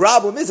the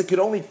problem is, it could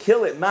only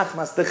kill it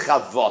machmas the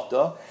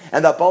chavata,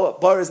 and the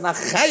bar is not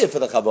chayiv for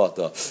the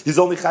chavata. He's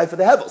only chayiv for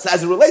the hevel. So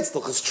as it relates to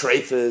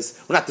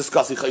cheshtreifes, we're not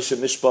discussing cheshem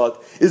mishpat.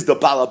 Is the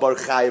balabar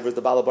chayiv or is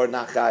the balabar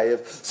not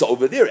chayiv? So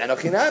over there,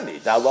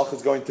 enochinami, the halach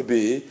is going to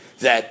be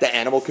that the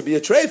animal could be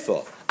a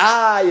treifa.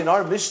 In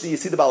our Mishnah, you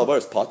see the balabar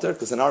is potter,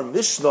 because in our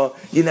Mishnah,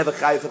 you never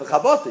chayiv for the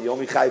chavata, you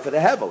only chayiv for the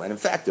hevel. And in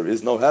fact, there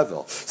is no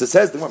hevel. So it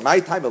says, my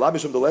time,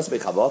 elabishum delesbe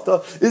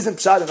chavata, isn't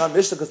pshat in our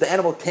Mishnah, because the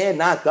animal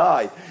cannot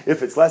die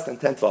if it's less than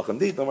 10 tvachim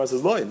deep. The Gemara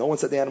says, no one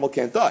said the animal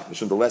can't die.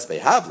 Mishum delesbe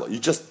havla.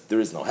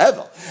 There is no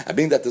hevel. And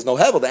being that there's no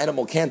hevel, the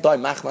animal can't die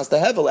machmas the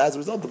hevel. As a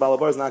result, the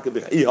balabar is not going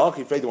to be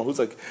chayiv. The one who's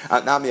like,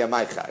 nami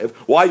amai chayiv.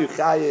 Why are you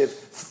chayiv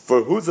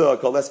for huza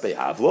kolesbe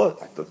havla?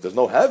 There's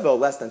no hevel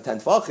less than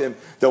 10 tvachim.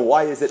 Then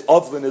why is it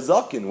ovlin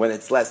izakin when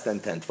it's less than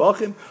 10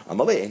 tvachim?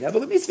 Amalei ain't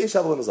hevel mitzvah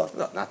hevel izakin.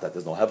 No, not that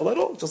there's no hevel at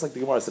all. Just like the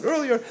Gemara said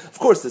earlier, of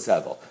course there's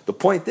hevel. The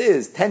point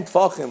is 10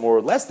 tvachim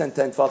or less than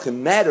 10 tvachim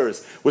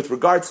matters with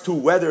regards to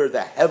whether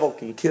the hevel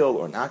can kill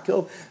or not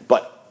kill,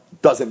 but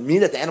does it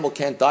mean that the animal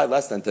can't die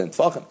less than 10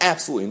 tvachim?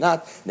 Absolutely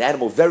not. The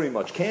animal very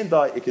much can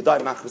die. It could die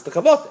machmas the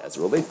chavata. As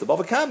it relates to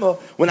Bava Kama,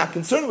 we're not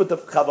concerned with the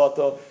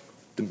chavata.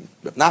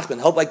 Nachman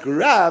held like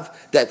Rav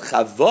that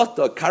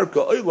chavata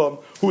karka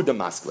olam hu the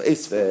maskla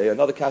esve.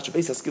 Another kasha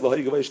beis haskila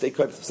hayigavay shtei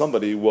koyim. If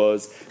somebody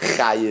was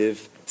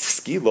chayiv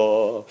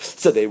skila,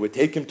 so they would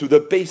take him to the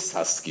base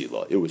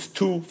haskila. It was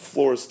 2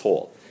 floors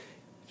tall.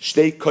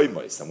 Shtei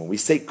koymos. And when we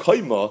say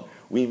koyma,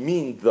 we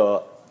mean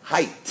the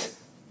height.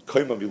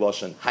 Koyma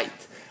viloshan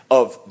height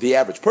of the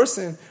average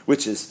person,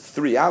 which is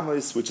 3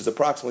 amos, which is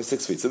approximately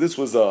 6 feet. So this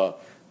was a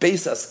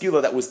base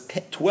askila that was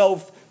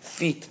 12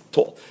 feet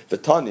tall.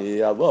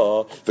 V'tani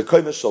Allah,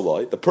 v'koyma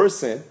shaloi, the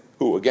person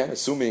who, again,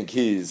 assuming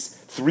he's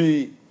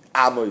 3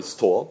 amos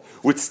tall,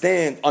 would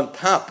stand on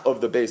top of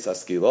the base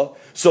askila,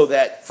 so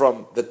that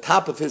from the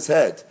top of his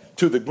head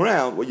to the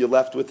ground, what you're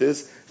left with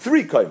is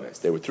 3 koymes.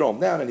 They would throw him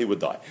down and he would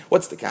die.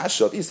 What's the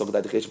kasha? If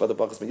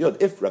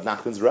Rav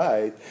Nachman's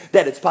right,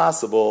 that it's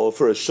possible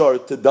for a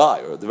short to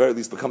die, or at the very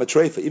least become a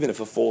treifa, even if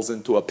it falls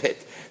into a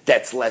pit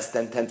that's less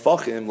than 10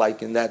 tfachim,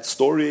 like in that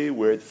story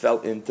where it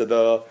fell into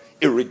the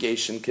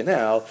irrigation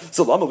canal.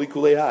 So why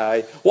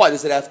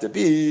does it have to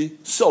be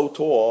so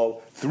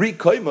tall? 3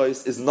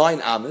 koymes is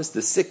 9 amas,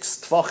 the 6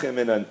 tfachim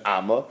in an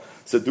amma.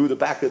 So do the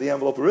back of the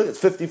envelope already. It's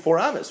 54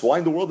 amas. Why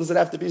in the world does it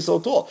have to be so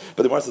tall?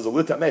 But the Gemara says,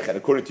 and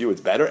according to you,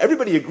 it's better.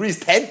 Everybody agrees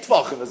 10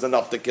 tvachim is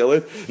enough to kill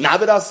it.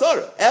 Nabed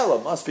asara. Ella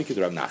must speak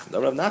to Rav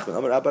Nachman. Rav Nachman,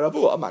 Amar Abba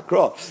Rabu,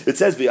 Amakra. It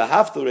says,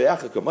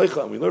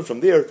 and we learn from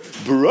there,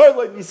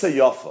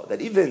 that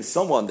even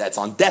someone that's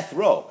on death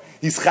row,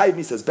 he's chayv,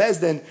 he says,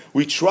 Bezdin,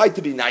 we try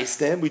to be nice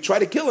to him, we try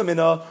to kill him in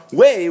a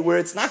way where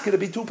it's not going to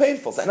be too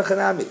painful.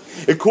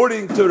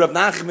 According to Rav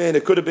Nachman,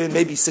 it could have been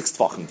maybe 6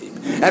 tvachim deep.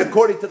 And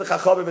according to the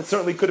Chachamim, it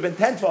certainly could have been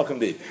 10 tvachim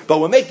deep. But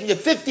we're making it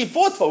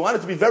 54 tvachim. We want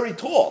it to be very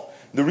tall.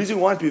 The reason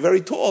we want it to be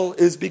very tall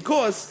is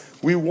because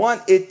we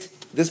want it,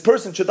 this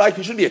person should die.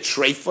 He shouldn't be a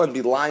treifa and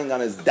be lying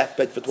on his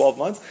deathbed for 12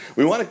 months.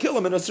 We want to kill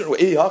him in a certain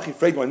way.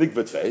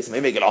 May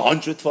make it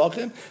 100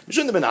 tvachim. It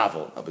shouldn't have been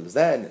avil. No, because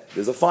then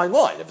there's a fine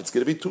line. If it's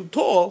going to be too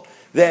tall,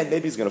 then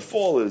maybe he's going to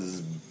fall.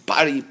 His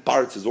body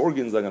parts, his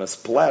organs are going to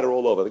splatter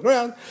all over the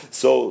ground.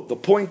 So the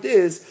point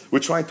is, we're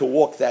trying to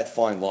walk that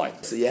fine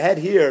line. So you had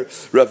here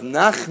Rav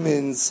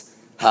Nachman's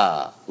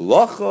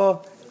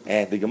halacha,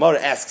 and the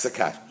Gemara asks a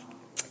question.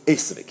 It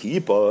says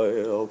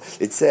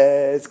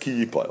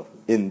kiyipoil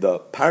in the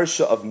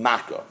parsha of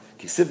Makkah.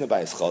 Kisivna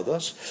bayis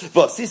chodosh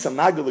v'asisa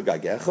maga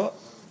legagecha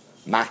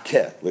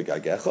makeh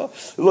legagecha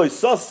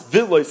loisas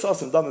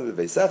v'loisas and damen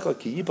v'veisecha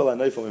kiyipal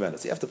anoifel mimenu.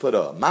 So you have to put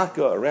a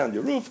makkah around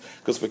your roof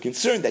because we're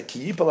concerned that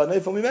kiyipal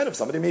anoifel mimenu,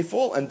 somebody may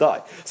fall and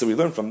die. So we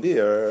learn from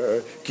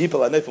there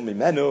kiyipal anoifel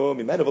mimenu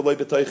v'loy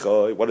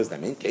b'toicha. What does that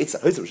mean? Keitza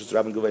hoyzer just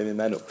rabban guvay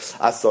mimenu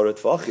asaret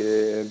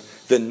tvachim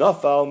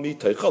v'nafal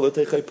mitoicha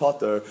l'toicha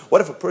potter.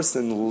 What if a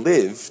person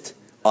lived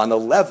on a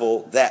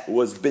level that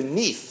was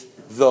beneath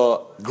the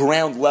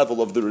ground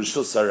level of the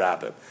Rishus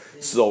HaRabim?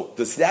 So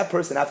does that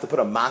person have to put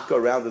a makkah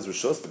around his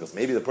Rishus? Because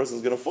maybe the person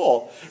is going to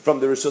fall from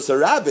the Rishus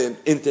HaRabim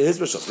into his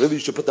Rishus. Really, you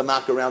should put the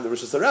makkah around the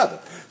Rishus HaRabim.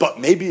 But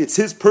maybe it's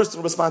his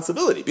personal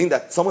responsibility. Being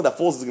that someone that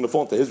falls is going to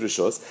fall into his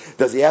Rishus,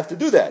 does he have to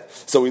do that?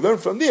 So we learn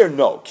from there,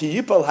 no.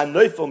 Ki yipal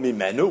hanoifel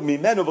mimenu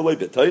v'loy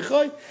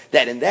b'toichai,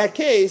 that in that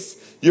case,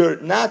 you're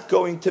not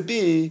going to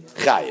be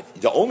chayiv.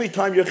 The only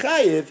time you're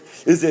chayiv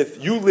is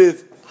if you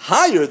live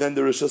higher than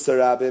the Rishus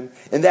HaRabim.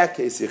 In that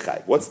case,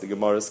 Yechai. What's the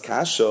Gemara's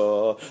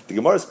kasha? The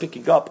Gemara is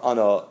picking up on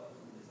a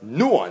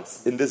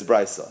nuance in this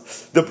brisa.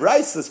 The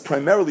brisa is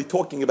primarily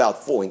talking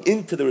about falling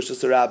into the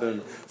Rishus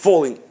HaRabim,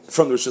 falling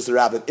from the Rishus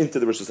HaRabim into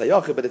the Rishus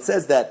HaYachid, but it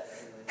says that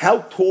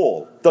how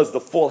tall does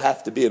the fall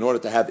have to be in order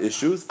to have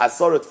issues?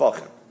 Asarat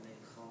Tvachim.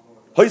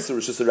 Or if it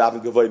was Amuka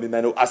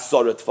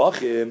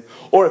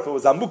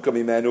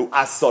Mimenu,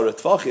 Asarat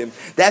Tvachim,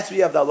 that's where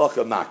you have the halacha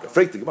of Makkah.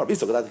 But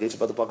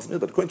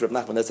according to Rav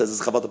Nachman, that says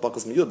it's Chavat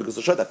Pakas Miyud, because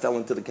the shirt that fell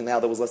into the canal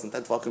that was less than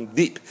 10 Tvachim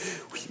deep.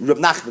 Rav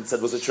Nachman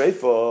said was a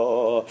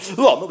treifa.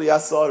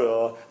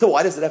 So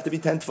why does it have to be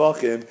 10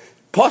 Tvachim?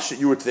 Pasha,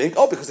 you would think,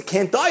 because it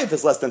can't die if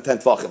it's less than 10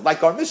 Tvachim,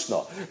 like our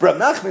Mishnah. But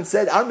Rav Nachman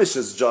said our Mishnah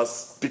is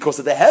just because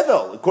of the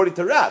Hevel, according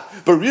to Rav.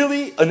 But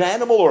really, an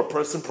animal or a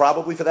person,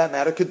 probably for that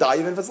matter, could die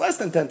even if it's less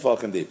than 10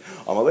 Tvachim deep.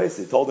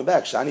 Amalesi told him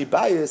back, Shani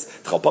Bayis,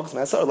 Tchalpakas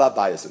Masar, La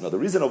Bayis. No, the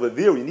reason over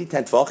there you need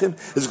 10 Tvachim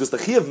is because the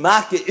Chi of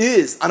Makkah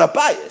is on a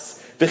Bayis.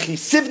 The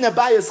Chisivna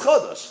Bayis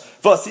Chodosh.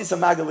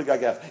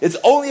 It's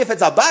only if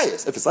it's a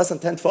bias. If it's less than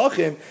 10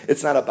 tefachim,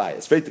 it's not a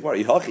bias.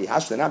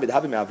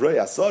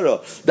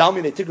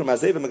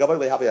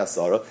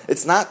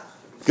 It's not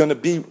going to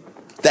be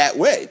that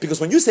way.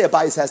 Because when you say a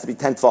bias has to be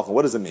 10 tefachim,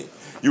 what does it mean?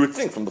 You would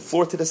think from the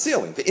floor to the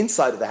ceiling, the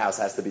inside of the house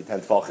has to be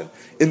 10 tefachim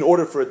in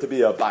order for it to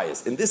be a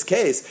bias. In this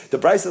case, the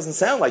bias doesn't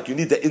sound like you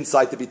need the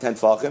inside to be 10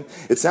 tefachim.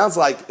 It sounds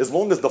like as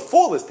long as the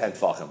fall is 10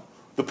 tefachim,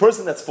 the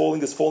person that's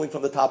falling is falling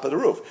from the top of the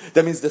roof.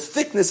 That means the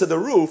thickness of the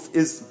roof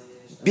is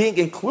being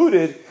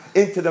included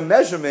into the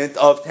measurement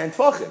of 10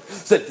 tefachim.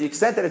 So to the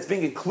extent that it's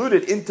being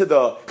included into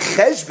the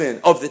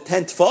cheshbon of the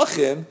 10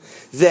 tefachim,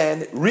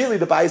 then really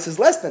the bias is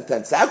less than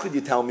 10. So how could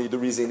you tell me the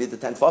reason you need the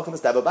 10 tefachim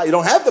is to have a bias? You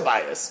don't have the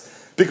bias.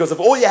 Because if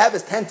all you have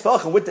is 10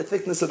 tefachim with the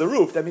thickness of the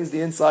roof, that means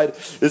the inside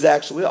is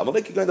actually up.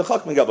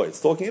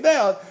 It's talking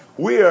about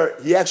where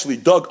he actually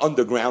dug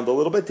underground a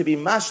little bit to be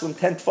mashlim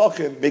 10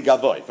 tefachim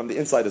megavoy from the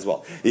inside as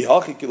well. So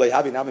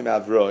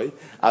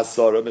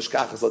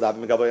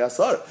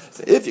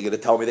if you're going to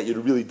tell me that you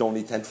really don't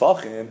need 10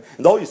 tefachim,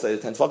 and all you say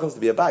is 10 tefachim is to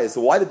be a bias,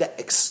 so why did the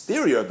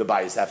exterior of the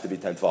bias have to be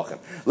 10 tefachim?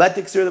 Let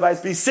the exterior of the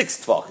bias be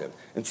 6 tefachim.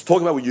 And it's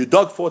talking about when you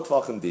dug 4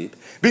 tefachim deep,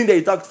 being that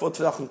you dug 4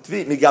 tefachim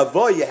deep,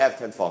 megavoy you have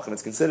 10 tefachim,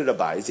 it's considered a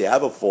bias, you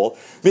have a fall.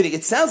 Meaning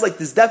it sounds like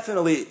there's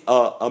definitely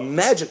a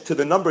magic to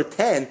the number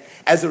 10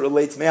 as it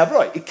relates to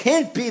me'avroy. It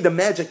can't be the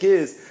magic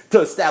is to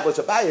establish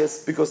a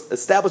bias, because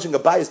establishing a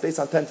bias based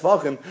on 10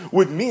 tefachim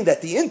would mean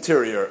that the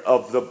interior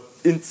of the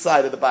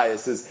inside of the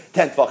bias is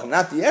 10 tefachim,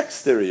 not the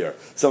exterior.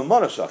 So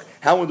Monashach,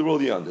 how in the world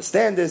do you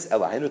understand this?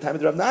 Elohim time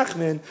of Rav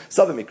Nachman,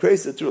 Savim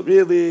Mikreis,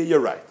 really, you're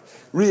right.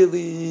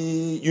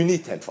 Really, you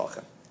need 10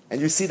 tefachim.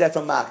 And you see that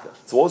from Makkah.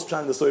 So what was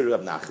trying to story of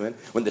Rav Nachman?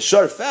 When the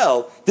shor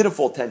fell, didn't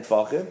fall 10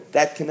 tefachim,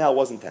 that canal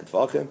wasn't 10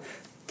 tefachim.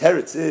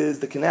 Teretz is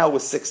the canal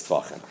was 6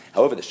 tefachim.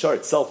 However, the shor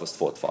itself was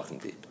 4 tefachim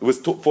deep. It was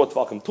 4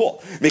 tefachim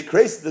tall.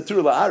 Mikreis the Tur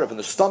la'arav, from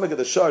the stomach of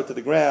the shor to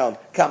the ground,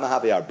 kama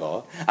have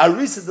arba.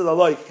 Arisa de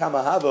la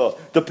kama have,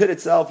 the pit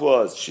itself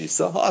was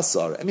shisa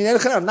hasar. I mean,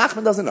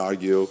 Nachman doesn't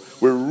argue.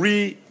 We're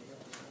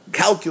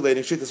recalculating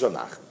shittas Rav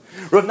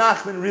Nachman. Rav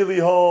Nachman really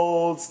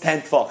holds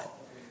 10 tefachim.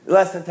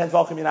 Less than 10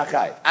 tefachim you're not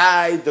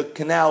chayiv. The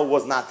canal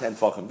was not 10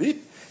 tefachim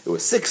deep. It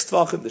was 6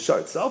 tefachim. The shor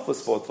itself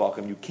was 4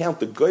 tefachim. You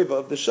count the goiva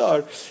of the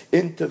shor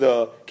into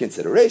the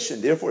consideration.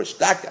 Therefore, when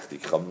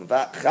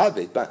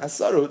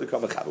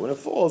it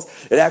falls,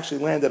 it actually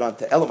landed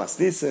onto Elamas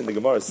Nisan. The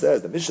Gemara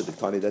says, the Mishnah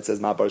Diktani that says,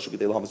 Ma bar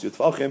shukidei lahamas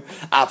yutfachim,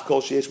 av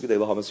kol sheyesh shukidei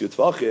lahamas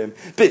yutfachim,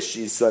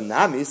 bishisa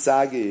nami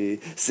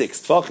sagi, 6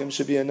 tefachim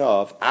should be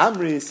enough.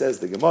 Amri says,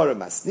 the Gemara,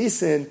 Mas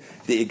Nisan,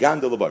 the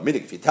iganda labar.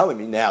 Meaning, if you're telling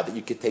me now that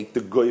you could take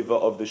the goiva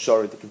of the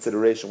shor into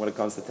consideration when it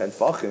comes to 10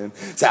 tefachim,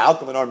 so how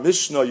come in our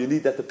Mishnah you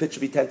need that the pit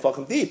should be 10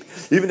 tefachim deep?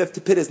 Even if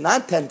the pit is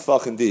not 10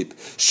 tefachim deep,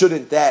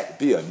 shouldn't that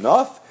be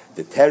enough?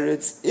 The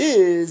teretz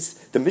is,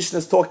 the Mishnah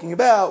is talking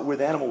about where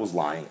the animal was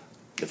lying.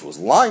 If it was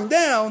lying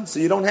down, so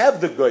you don't have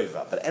the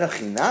goiva. But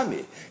enochinami,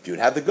 if you would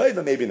have the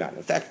goiva, maybe not.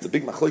 In fact, the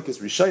big machlokes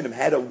rishonim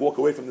had to walk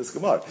away from this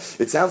Gemara.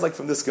 It sounds like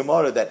from this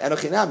Gemara that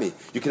enochinami,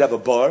 you could have a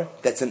bar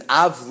that's an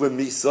av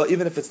lemisa,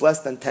 even if it's less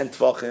than 10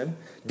 tefachim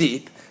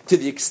deep, to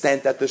the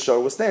extent that the shor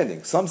was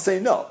standing. Some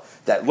say no,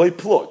 that loy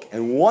plug.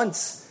 And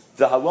once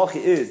the halacha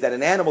is that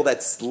an animal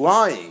that's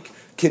lying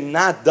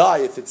cannot die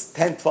if it's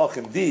 10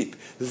 tefachim deep.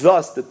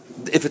 Thus,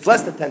 if it's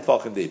less than 10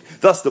 tefachim deep,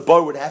 thus the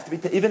bar would have to be,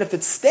 even if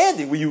it's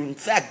standing, where you in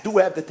fact do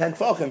have the 10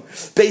 tefachim,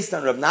 based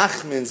on Rav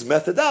Nachman's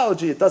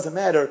methodology, it doesn't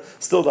matter.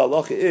 Still, the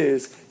halacha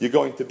is you're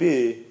going to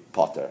be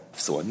potter.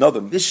 So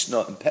another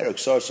Mishnah in Perek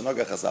Shor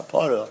Shenogach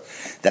Hasapara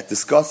that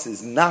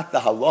discusses not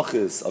the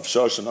halachas of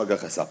Shor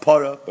Shenogach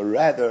Hasapara, but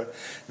rather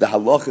the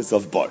halachas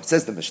of bar. It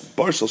says the Mishnah,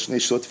 bar shel shnei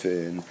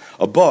shutfin,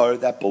 a bar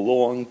that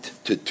belonged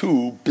to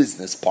 2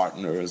 business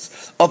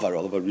partners of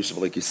Aral of Arishav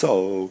like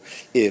so.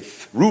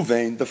 If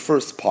Ruvain, the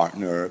first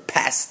partner,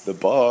 passed the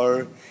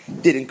bar,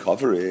 didn't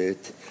cover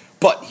it,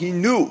 but he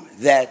knew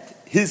that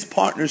his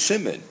partner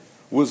Shimon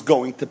was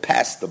going to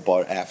pass the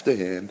bar after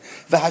him.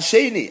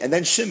 V'hasheni, and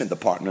then Shimon, the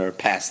partner,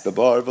 passed the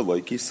bar,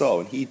 v'loiki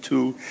so, and he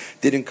too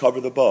didn't cover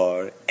the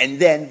bar. And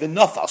then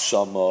v'nafal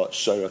shama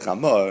shorach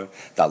amar,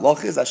 the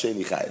halacha is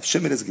hasheni chayev.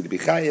 Shimon is going to be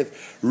chayev.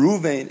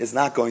 Ruvain is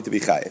not going to be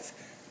chayev.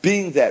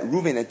 Being that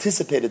Reuven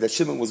anticipated that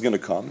Shimon was going to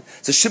come,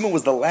 so Shimon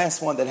was the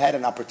last one that had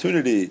an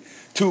opportunity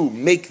to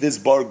make this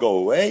bar go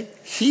away.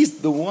 He's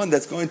the one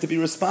that's going to be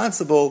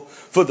responsible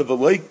for the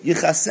V'loy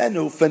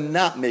Yichasenu for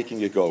not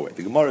making it go away.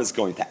 The Gemara is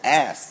going to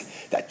ask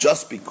that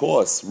just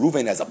because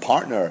Reuven has a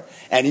partner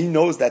and he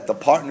knows that the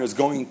partner is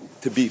going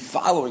to be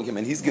following him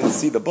and he's going to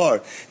see the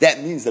bar,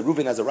 that means that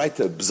Reuven has a right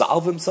to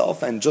absolve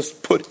himself and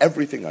just put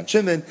everything on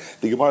Shimon.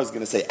 The Gemara is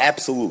going to say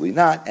absolutely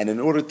not. And in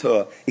order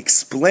to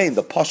explain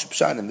the Pashup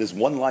Pshat in this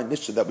one-line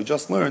Mishnah that we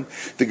just learned,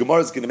 the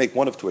Gemara is going to make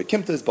one of two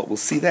Ekimtas, but we'll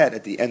see that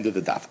at the end of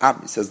the daf.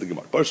 Amri, says the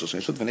Gemara.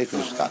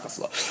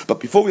 But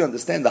before we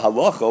understand the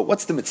halacha,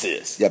 what's the mitzvah?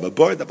 You have a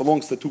bar that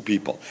belongs to two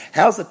people.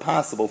 How's it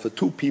possible for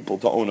two people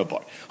to own a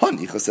bar?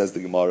 Hanicha, says the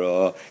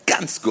Gemara,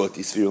 ganz gut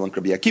is for like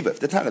Rabbi Akiva. If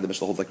the Tana of the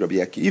Mishnah holds like Rabbi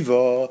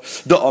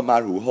Akiva, the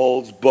Amar who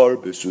holds bar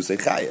b'shusay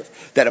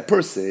chayev, that a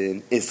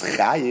person is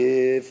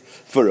chayev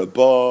for a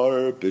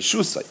bar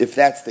b'shusay. If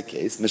that's the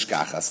case,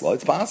 mishkachas lo,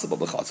 it's possible.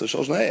 The chatzah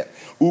shel shneim,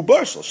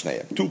 ubar shel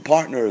shneim. Two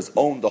partners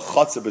own the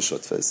chatzah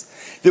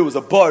b'shutfis. There was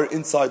a bar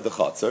inside the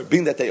chatzah.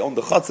 Being that they owned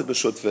the chatzah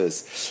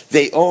b'shutfis,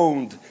 they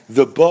owned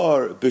the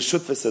bar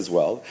b'shutfis as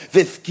well.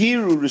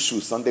 V'fkiru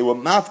rishusan, they were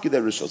mafki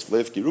their rishus.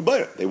 V'fkiru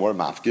bar, they were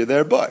mafki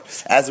their bar.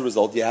 As a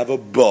result, you have a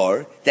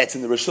bar that's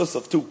in the rishus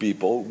of two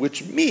people,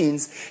 which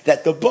means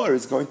that the bar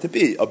is going to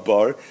be a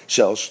bar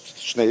shel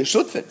shnei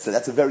shutfin. So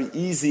that's a very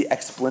easy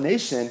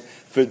explanation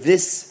for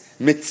this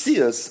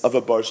mitzias of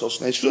a bar shel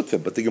shnei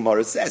shutfin. But the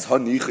Gemara says,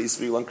 Hanicha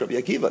Yisrael and Rabbi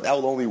Akiva. That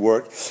will only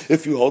work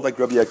if you hold like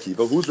Rabbi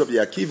Akiva. Who's Rabbi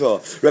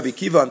Akiva? Rabbi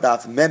Akiva on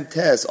Daf Mem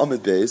Tes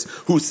Amid Beis,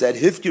 who said,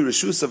 Hifkir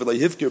Rishus of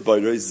Hifkir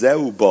Bayre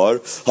Zeu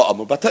Bar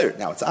Ha'amur Batayr.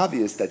 Now it's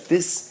obvious that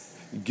this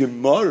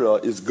Gemara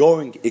is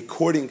going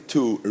according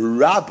to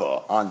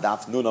Rabbah on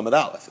Daf Nun Amud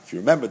Aleph. If you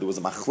remember, there was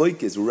a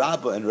machlokes.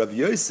 Rabbah and Rabbi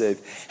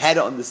Yosef had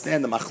to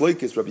understand the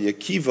machlokes Rabbi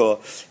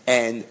Akiva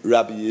and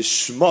Rabbi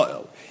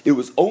Yishmael. It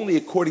was only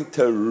according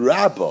to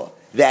Rabbah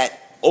that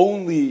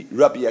only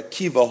Rabbi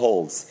Akiva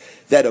holds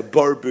that a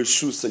bar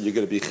b'shusa you're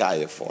going to be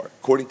chayav for.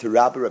 According to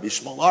Rabbi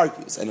Yishmael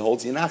argues and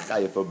holds you're not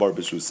chayav for a bar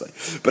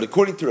b'shusa. But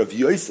according to Rabbi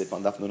Yosef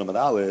on Daf Nun Amud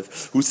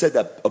Aleph, who said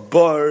that a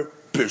bar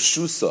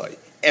b'shusa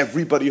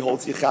everybody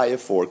holds Yechayah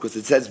for, because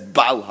it says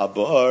Bal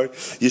Habar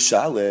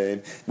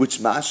Yishalem, which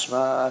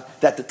mashma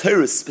that the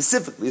Torah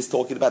specifically is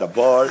talking about a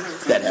bar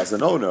that has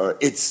an owner.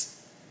 It's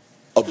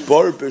a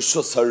bar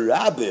b'shus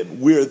harabim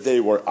where they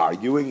were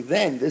arguing.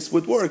 Then this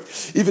would work,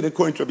 even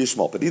according to Rabbi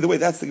Yishmael. But either way,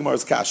 that's the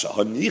Gemara's kasha.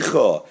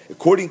 Hanicha,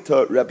 according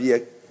to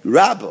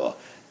Rabbah.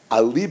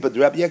 Ali, but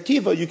Rabbi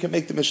Akiva, you can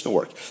make the Mishnah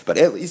work. But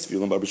at least if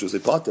you but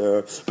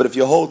if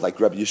you hold like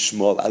Rabbi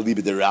Yishmael, Ali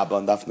the Rabbah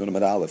and Daf Nun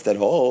Amud Aleph, that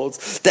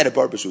holds that a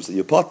bar b'shus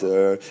you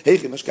potter.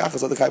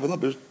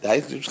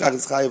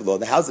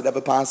 How's it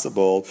ever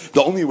possible?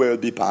 The only way it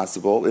would be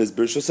possible is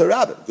b'shus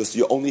harabim, because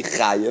you only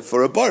chayev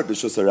for a bar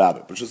b'shus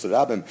harabim. B'shus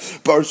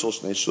harabim bar shel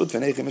shnei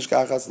shutfin heichim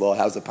mishkachas lo.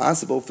 How's it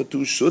possible for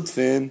two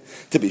shutfin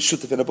to be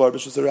shutfin a bar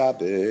b'shus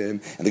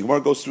harabim? And the Gemara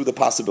goes through the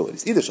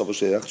possibilities. Either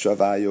shavosheach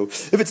shavayu,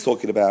 if it's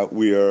talking about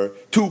where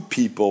two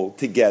people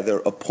together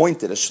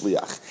appointed a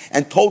shliach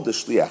and told the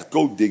shliach,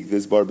 go dig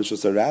this bar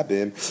b'shus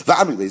harabim,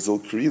 v'amri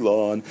lezel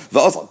krilon,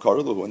 v'azal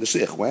karluhu, and the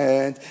shliach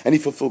went and he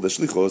fulfilled the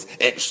shlichos,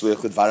 et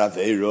shliach with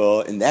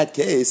varavera. In that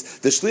case,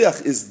 the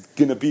shliach is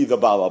going to be the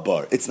bala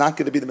bar. It's not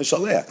going to be the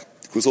mishalech.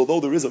 Because although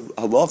there is a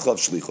halacha of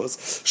shlichos,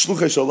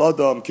 shluchei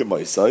shaladam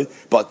kemaisai,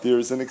 but there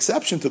is an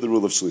exception to the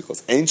rule of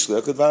shlichos. Ein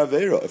shliach with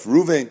varavera. If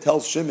Reuven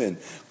tells Shimon,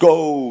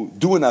 go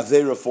do an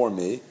avera for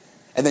me,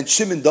 and then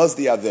Shimon does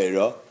the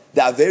avera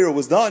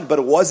was done, but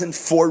it wasn't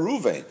for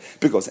Reuven,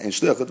 because and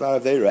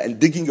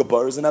digging a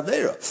bar is an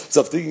avera.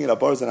 So if digging a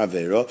bar is an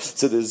avera,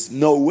 so there's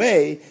no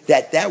way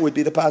that would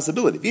be the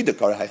possibility. Maybe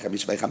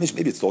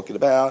it's talking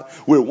about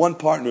where one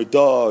partner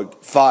dug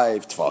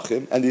 5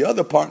 tvachim and the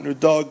other partner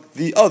dug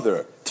the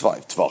other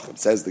 5 tvachim.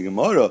 Says the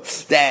Gemara,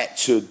 that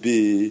should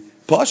be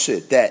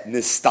Pashit, that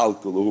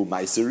nistalkuluhu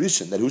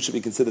ma'aserishin, that who should be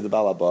considered the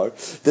balabar?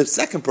 The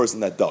second person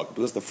that dug,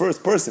 because the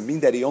first person,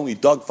 meaning that he only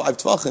dug 5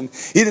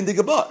 tvachim, he didn't dig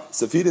a bar.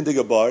 So if he didn't dig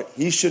a bar,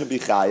 he shouldn't be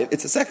chayiv.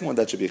 It's the second one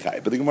that should be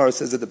chayiv. But the Gemara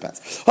says it depends.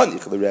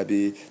 Hanicha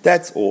Rebbe,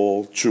 that's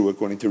all true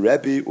according to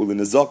Rebbe. Ula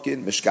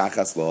nezakin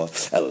mishkachas la.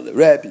 Ela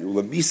Rebbe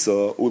ula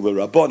misa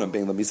ula rabbanon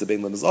bein la misa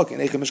bein la nezakin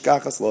eichem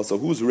mishkachas la. So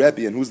who's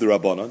Rebbe and who's the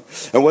rabbanon?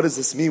 And what does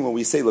this mean when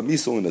we say la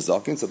misa ula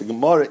nezakin? So the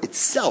Gemara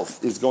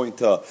itself is going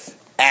to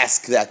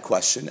ask that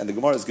question, and the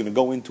Gemara is going to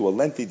go into a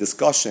lengthy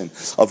discussion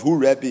of who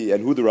Rebbe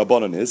and who the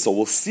Rabbanon is. So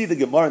we'll see the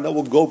Gemara, and then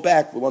we'll go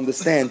back, we'll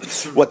understand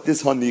what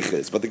this Hanich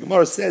is. But the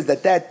Gemara says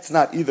that that's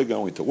not either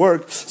going to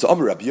work. So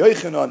Amar Rabbi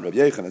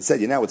Yochanan said,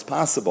 now it's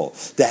possible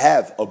to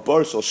have a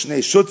bar shel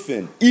shnei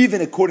shutfin,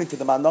 even according to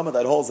the Manama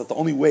that holds that the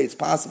only way it's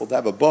possible to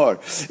have a bar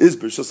is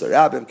b'shus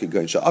harabim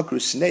kegoin sha'akru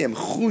shneim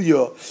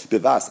chuya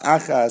bevas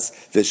achas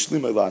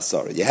v'shlima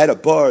la'asara. You had a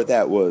bar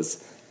that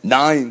was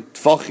 9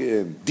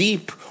 tfachim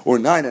deep or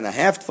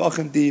 9.5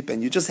 tfachim deep,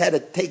 and you just had to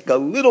take a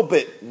little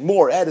bit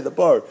more out of the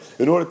bar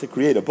in order to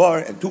create a bar,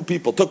 and 2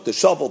 people took the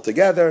shovel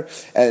together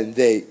and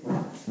they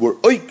were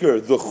oiker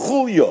the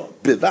chulya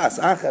bivas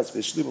achas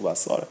v'shlimu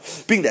v'asara,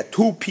 being that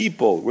 2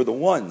 people were the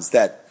ones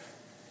that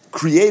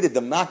created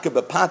the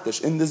makabah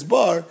patish in this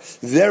bar.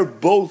 They're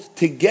both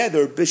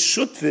together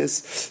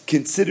b'shutvis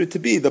considered to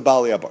be the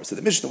bali bar. So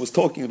the Mishnah was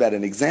talking about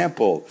an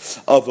example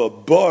of a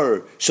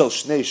bar shel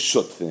shnei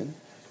shutfin,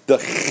 the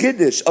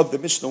chiddush of the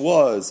Mishnah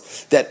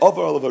was that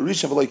overall of a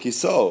rishon v'loy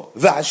kiso,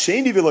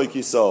 v'hasheni v'loy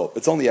kiso,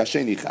 it's only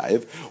hasheni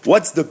chayiv.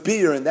 What's the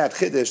beer in that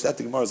chiddush? That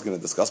the Gemara is going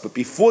to discuss. But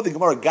before the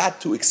Gemara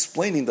got to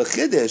explaining the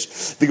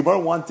chiddush, the Gemara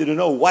wanted to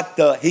know what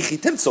the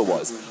hechitimtza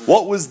was.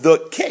 What was the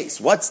case?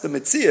 What's the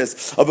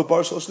mitzias of a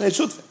bar shel shnei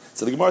shutfin?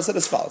 So the Gemara said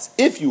as follows: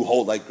 if you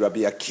hold like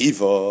Rabbi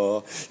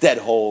Akiva, that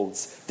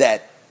holds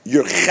that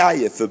you're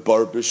chayev for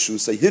bar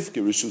b'shusa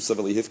hifker rishusa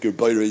v'li hifker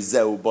bar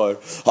zeu bar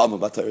hama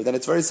batar, then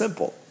it's very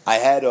simple. I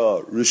had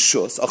a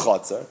rishus, a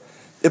chatzar.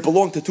 It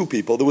belonged to two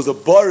people. There was a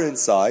bar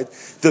inside.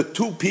 The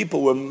two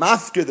people were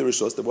mafker the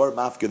rishus. The bar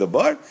mafker the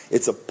bar.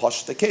 It's a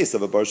pashta case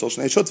of a bar shel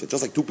shnei shutfin.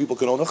 Just like two people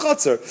can own a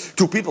chatzar,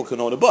 two people can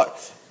own a bar.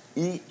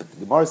 The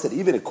Gemara said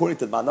even according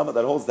to the Manama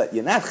that holds that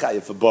you're not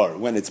chayiv for bar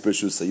when it's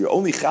b'shusa, you're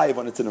only chayiv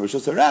when it's in a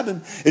rishusa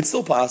rabbin. It's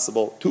still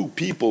possible. Two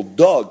people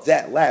dug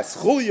that last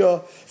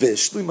chuya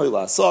v'eshlimay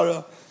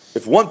la'asara.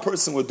 If one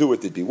person would do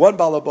it, there'd be one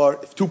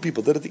balabar. If two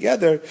people did it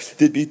together,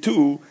 there'd be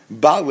two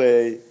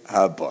balei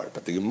habar.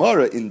 But the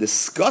Gemara, in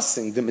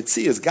discussing the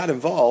Metzias, got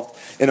involved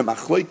in a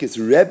machloikis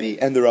Rebbe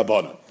and the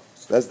Rabbanon.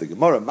 So that's the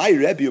Gemara, my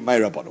Rebbe or my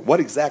Rabbanon. What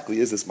exactly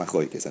is this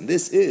machloikis? And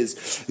this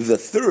is the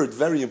third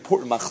very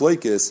important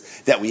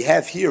machloikis that we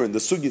have here in the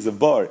Sugis of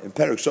Bar, in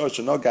Perek Shor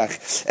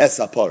Shenogach Es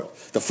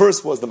HaPara. The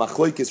first was the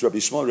machloikis Rabbi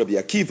Shmuel, Rabbi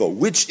Akiva.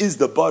 Which is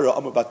the Bara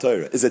Amar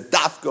Batayra? Is it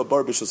Dafka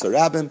Bar B'Shus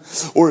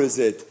HaRabim, or is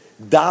it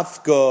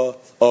Dafka,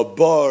 a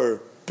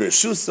bar,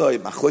 Bershusay,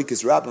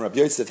 Machloikis Rab and Rabbi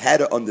Yosef had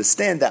to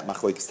understand that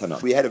Machloikis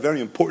Tanakh. We had a very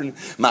important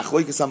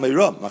Machloikis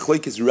Amayram,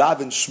 Machloikis Rav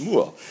and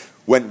Shmuel.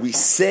 When we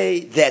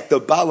say that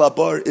the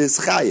Balabar is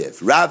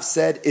Chayev, Rav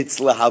said it's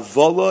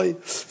Lehavoloi,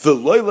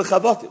 Veloy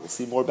Lechavoti. We'll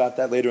see more about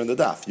that later in the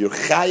daf. You're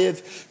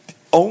Chayev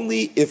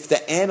only if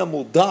the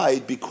animal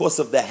died because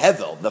of the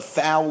hevel, the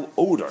foul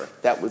odor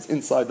that was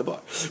inside the bar.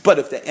 But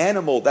if the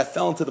animal that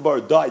fell into the bar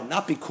died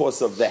not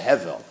because of the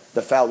hevel,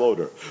 the foul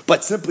odor,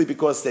 but simply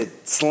because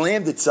it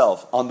slammed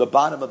itself on the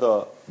bottom of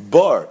the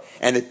bar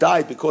and it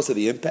died because of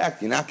the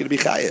impact, you're not going to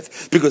be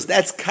chayev, because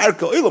that's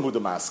karka olam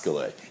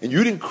udamaskele, and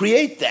you didn't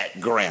create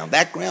that ground.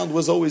 That ground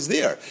was always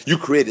there. You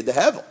created the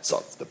hevel. So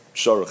if the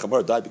shor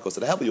chamar died because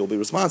of the hevel, you'll be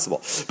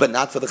responsible, but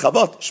not for the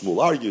chavot.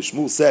 Shmuel argued.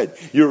 Shmuel said,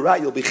 "You're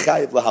right. You'll be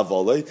chayev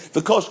lahavole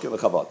v'koshke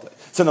lachavot."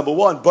 So number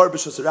one, bar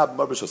b'shus rab,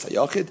 bar b'shus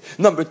hayachid.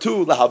 Number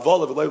two,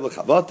 lahavole v'loy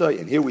lachavot.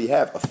 And here we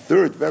have a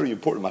third very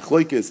important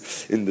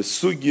machlokes in the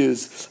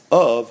sugyas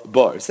of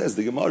bar. It says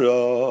the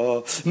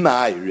Gemara,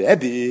 my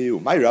Rebbe,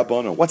 my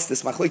Rabbanon. What's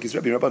this machlokes?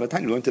 Rebbe Rabbanon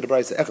Tanya learned to the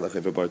Brayse echlach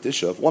ever bar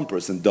tisha. If one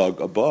person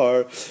dug a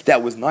bar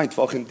that was 9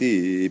 tefachim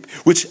deep,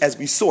 which as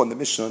we saw in the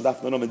Mishnah on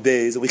Daf Noam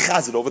days, we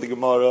chaz it over the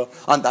Gemara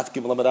on Daf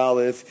Gimel Amud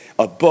Aleph,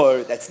 a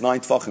bar that's 9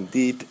 tefachim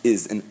deep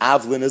is an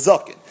avlin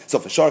azakin. So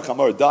if a shar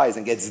chamar dies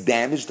and gets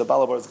damaged, the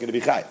balabar is going to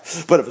be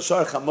chayiv. But if a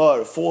shar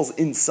chamar falls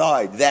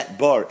inside that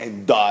bar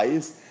and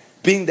dies,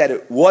 being that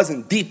it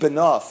wasn't deep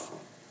enough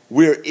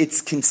where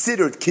it's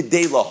considered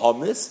kidei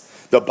lahamis,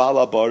 the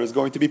balabar is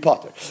going to be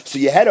potter. So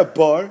you had a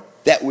bar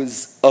that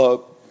was a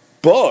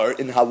bar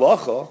in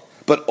halacha,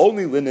 but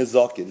only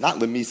l'nezakin, not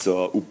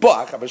l'misa,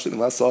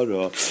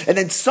 and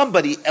then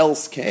somebody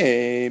else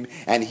came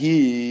and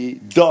he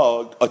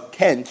dug a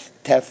 10th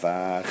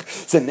tefach.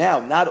 So now,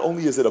 not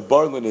only is it a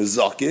bar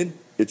l'nezakin,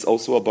 it's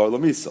also a bar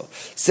l'misa.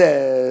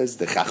 Says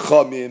the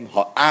chachamim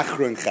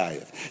ha'achron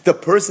chayev. The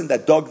person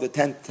that dug the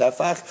 10th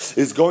tefach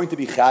is going to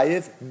be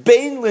chayev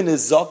bein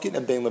l'nezakin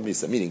and bein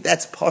l'misa. Meaning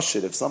that's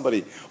pashit. If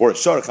somebody or a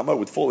shar chamar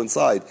would fall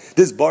inside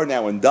this bar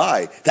now and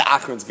die, the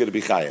achron is going to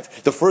be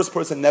chayev. The first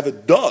person never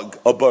dug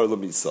a bar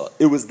l'misa.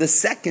 It was the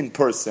second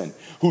person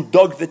who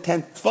dug the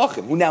 10th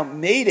tefachim, who now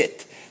made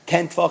it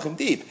 10 tefachim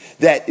deep.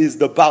 That is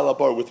the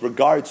balabar with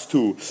regards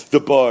to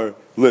the bar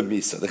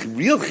lemisa. The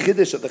real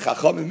chiddush of the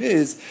chachamim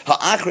is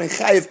ha'achron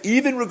chayev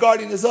even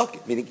regarding the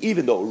zakin. Meaning,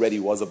 even though it already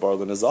was a bar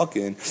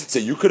l'nezakin, so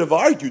you could have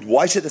argued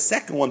why should the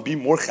second one be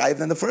more chayev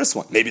than the first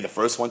one? Maybe the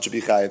first one should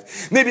be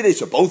chayev. Maybe they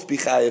should both be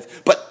chayev.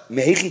 But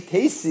mehechi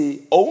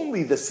tesi,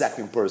 only the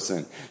second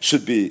person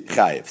should be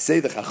chayev.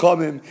 Say the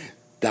chachamim.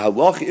 The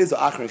halach is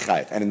achron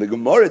chayev, and in the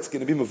Gemara it's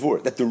going to be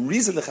mavur that the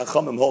reason the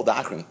chachamim hold the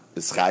achron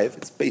is chayev,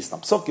 it's based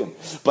on psukim,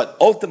 but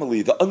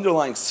ultimately the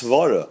underlying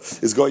svara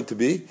is going to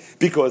be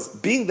because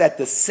being that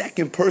the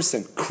second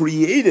person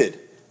created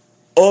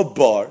a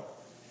bar,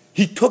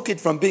 he took it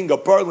from being a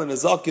bar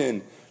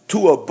l'nezakin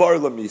to a bar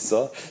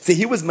l'misa. So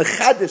he was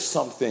mechadish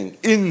something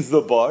in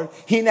the bar.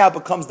 He now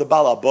becomes the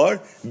bala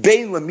bar,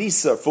 bein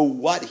l'misa for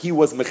what he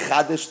was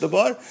mechadish the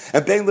bar,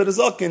 and bein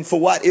l'nezakin for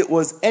what it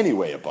was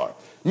anyway a bar.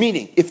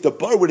 Meaning, if the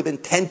bar would have been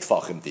 10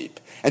 tefachim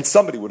deep, and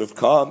somebody would have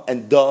come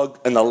and dug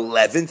an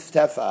 11th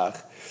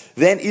tefach,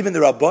 then even the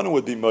Rabbanon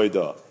would be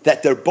moida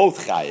that they're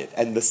both chayiv,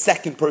 and the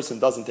second person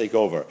doesn't take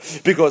over.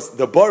 Because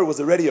the bar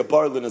was already a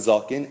bar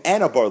l'nezakin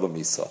and a bar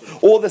l'misa.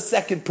 All the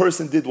second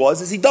person did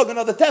is he dug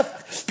another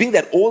tefach. Being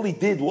that all he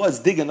did was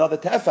dig another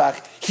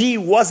tefach, he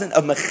wasn't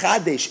a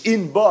mechadesh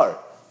in bar,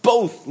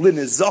 both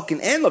l'nezakin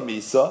and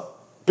l'misa.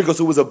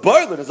 Because it was a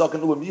bar l'nezaken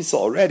ulamisa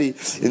already.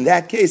 In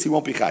that case, he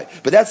won't be chai.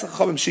 But that's the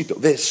chavim shito.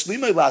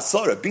 Ve'shlimay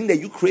la'asara, being that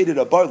you created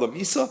a bar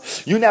l'misa,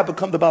 you now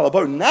become the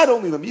balabar. Not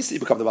only l'misa, you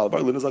become the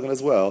balabar l'nezaken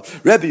as well.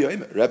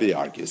 Rebbe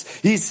argues.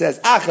 He says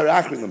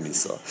achar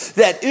l'misa,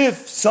 that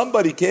if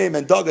somebody came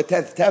and dug a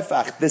 10th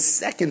tefach, the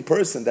second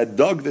person that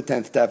dug the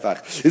 10th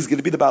tefach is going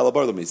to be the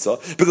balabar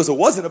l'misa, because it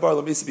wasn't a bar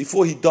l'misa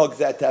before he dug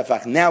that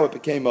tefach. Now it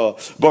became a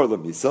bar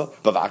l'misa.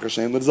 But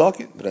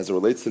as it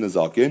relates to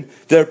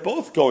nezaken, they're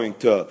both going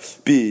to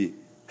be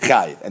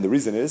chayiv, and the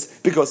reason is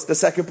because the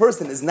second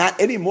person is not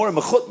any more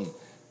mechutin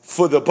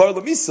for the bar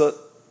l'misa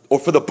or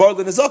for the bar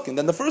l'nezaken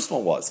than the first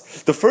one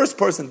was. The first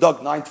person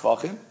dug 9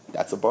 tefachim,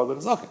 that's a bar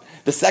l'nezaken.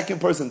 The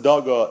second person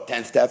dug a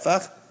 10th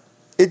tefach,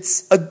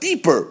 it's a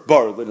deeper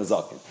bar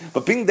l'nezaken.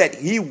 But being that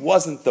he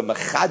wasn't the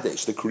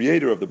mechadesh, the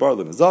creator of the bar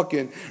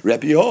l'nezaken,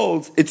 Rebbe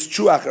holds it's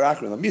true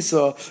achar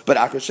l'misa, but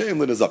achar she'em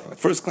l'nezaken. At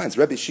first glance,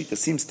 Rebbe's shita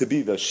seems to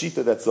be the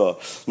shita that's a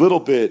little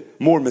bit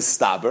more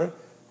mistaber.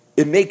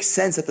 It makes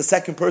sense that the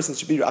second person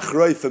should be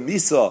achroi for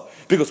misa,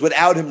 because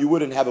without him you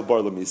wouldn't have a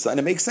bar l'misa, and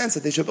it makes sense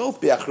that they should both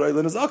be achroi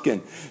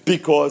l'nezaken,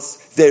 because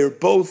they're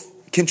both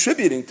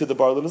contributing to the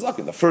bar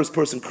l'nezaken. The first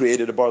person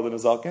created a bar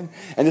l'nezaken,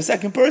 and the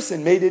second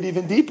person made it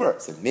even deeper.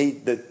 So it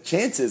made the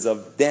chances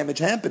of damage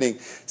happening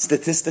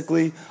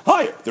statistically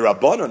higher. The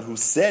Rabbanon, who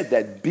said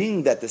that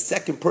being that the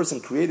second person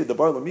created the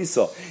bar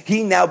l'misa,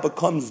 he now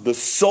becomes the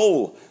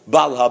sole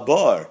bal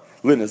habar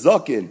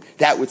l'nezaken,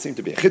 that would seem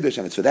to be a chiddush,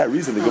 and it's for that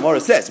reason the Gemara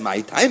says,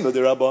 "My time of the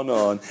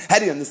Rabbanon." How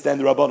do you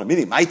understand the Rabbanon?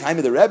 Meaning, my time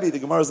of the Rebbe, the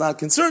Gemara is not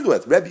concerned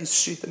with. Rebbe's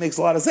shita makes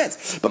a lot of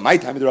sense, but my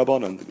time of the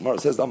Rabbanon, the Gemara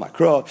says,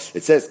 "Makra."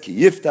 It says, "Ki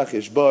yiftach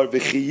ishbar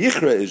v'chi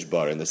yichra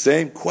ishbar," and the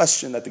same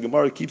question that the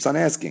Gemara keeps on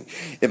asking: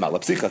 Im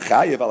alapsicha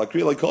chayev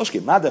alakri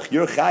loikoshki madach,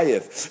 you're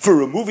chayev for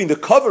removing the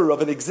cover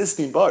of an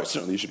existing bar.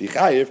 Certainly, you should be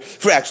chayev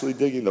for actually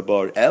digging the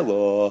bar.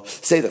 Elo,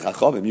 say the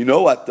Chachamim. You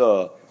know what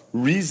the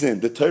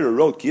reason the Torah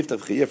wrote Kiyiftav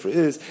Chiyefra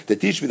is to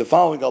teach me the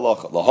following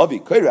halacha: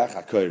 Lahavi koirach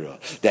hakoira,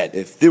 that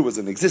if there was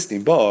an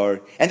existing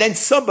bar and then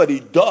somebody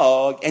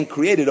dug and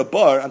created a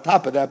bar on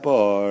top of that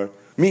bar,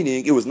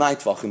 meaning it was 9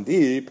 tefachim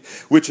deep,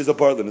 which is a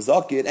bar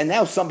l'nezaken, and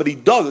now somebody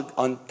dug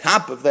on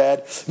top of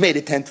that, made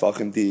it 10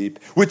 tefachim deep,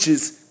 which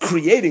is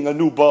creating a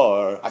new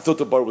bar. I thought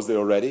the bar was there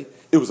already.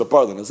 It was a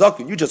bar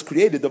l'nezaken. You just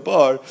created the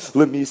bar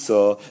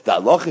l'misa. The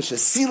halacha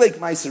shesilek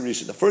ma'aser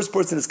rishon. The first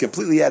person is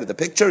completely out of the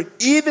picture,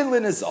 even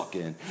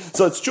l'nezaken.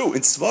 So it's true.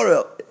 In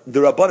Svara,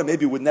 the Rabbanan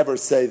maybe would never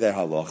say their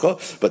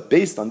halacha, but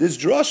based on this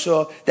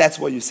drasha, that's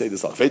why you say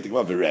this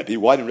halacha.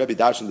 Why didn't Rebbe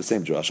dash in the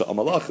same drasha?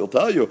 Amalach, he'll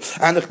tell you,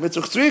 Anach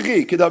mitzvach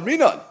tzrichi,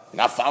 kidamrinan. You're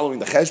not following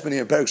the cheshbon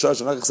here in Perek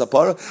Shalosh and Nagach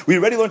Sapara. We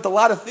already learned a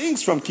lot of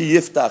things from Ki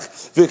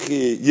Yiftach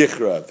V'chi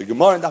Yichra. The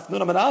Gemara in Daf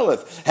Nun Amud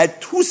Aleph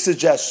had 2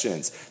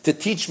 suggestions to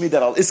teach me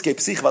that Al Iskei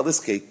Psich Val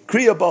Iskei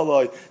Kriya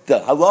Baloi, the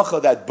halacha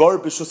that Bar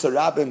B'Shus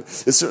HaRabim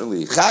is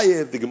certainly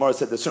Chayev. The Gemara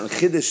said there's certain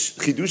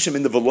Chidushim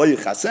in the V'lo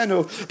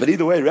Yichasenu, but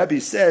either way,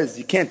 Rebbe says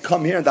you can't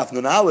come here in Daf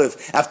Nun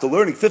Aleph after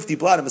learning 50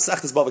 blot in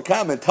Masechtas Bava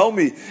Kama and tell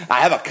me I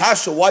have a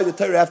kasha, why the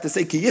Torah have to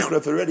say Ki Yichra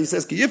if it already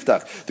says Ki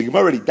Yiftach. The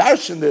Gemara already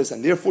darshan this,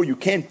 and therefore you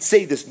can't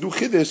say this new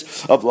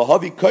chiddush of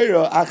lahavi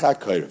koira acha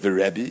koira. The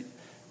Rebbe,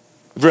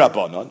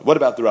 Rabbanon. What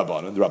about the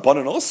Rabbanon? The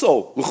Rabbanon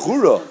also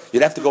l'chura.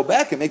 You'd have to go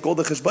back and make all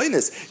the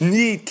cheshbonis.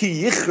 Need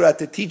ki yichra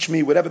to teach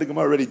me whatever the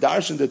Gemara already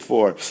darshaned it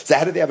for. So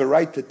how do they have a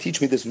right to teach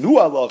me this new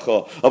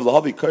halacha of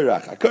lahavi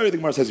koira acha koira? The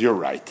Gemara says you're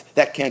right.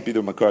 That can't be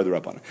the makar of the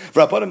Rabbanon.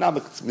 Rabbanon now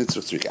mitzvah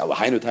tzrich.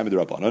 Alahainu time of the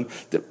Rabbanon.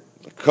 The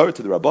According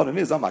to the Rabbanon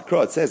is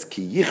Amakra, it says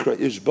Ki Yichra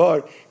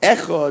Ishbar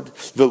Echad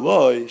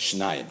Veloy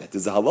Shnayim. That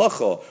is a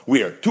halacha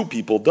where 2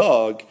 people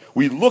dug.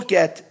 We look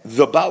at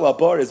the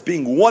Balabar as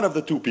being one of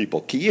the 2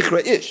 people. Ki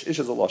Yichra Ish. Ish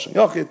is a Lashon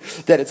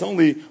Yachid. That it's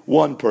only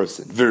one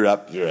person.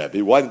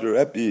 V'Rebbe. Why did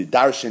Rebbe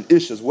darshan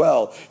Ish as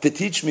well to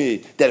teach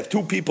me that if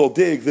 2 people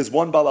dig, there's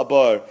one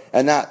Balabar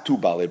and not 2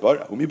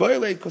 Balabar?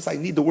 Because I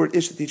need the word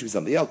Ish to teach me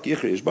something else. Ki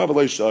Yichra Ishbar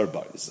Veloy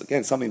Sharbar. This is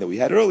again something that we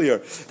had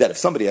earlier. That if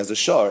somebody has a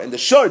shar and the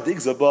shar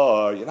digs a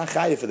bar, you're not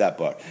chayiv for that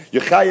bar.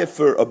 You're chayiv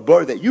for a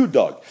bar that you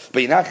dug,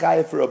 but you're not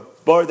chayiv for a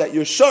bar that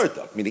your shar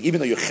dug. Meaning, even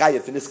though you're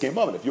chayiv in this case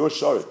moment, if your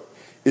shar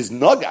is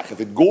nagach, if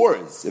it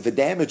gores, if it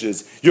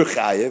damages, you're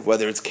chayiv,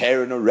 whether it's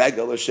karen or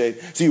regal or shade.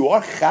 So you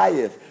are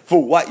chayiv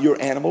for what your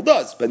animal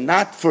does, but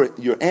not for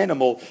your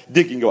animal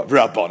digging up. The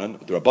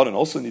Rabbanan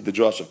also need the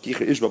drash of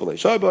kicher ishbar v'lei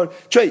sharbar,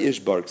 trei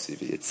ishbar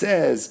ksivi. It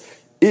says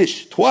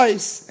Ish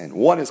twice, and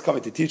one is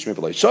coming to teach me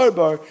v'lei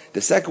sharbar. The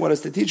second one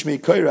is to teach me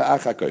koira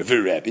acha koira.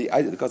 V'Rebbe,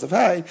 I did the cause of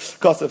high.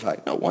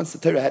 No, once the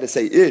Torah had to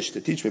say ish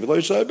to teach me v'lei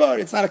sharbar,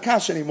 it's not a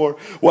kash anymore.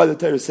 Why the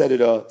Torah said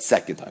it a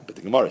second time? But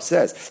the Gemara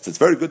says, so it's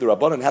very good the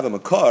Rabbanan have a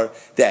makar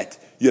that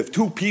you have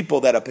 2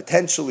 people that are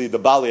potentially the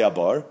bali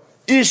abar.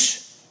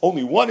 Ish,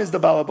 only one is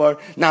the balabar,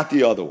 not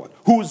the other one.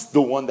 Who's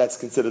the one that's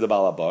considered the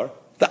balabar?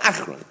 The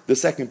achron, the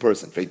second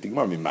person. How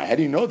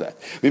do you know that?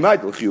 Maybe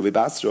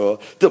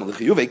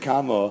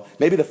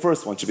the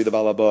first one should be the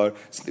balabar.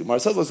 So the Gemara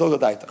says,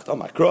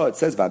 it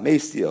says,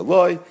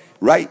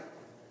 right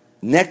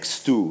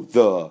next to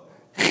the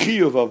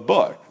chiyuv of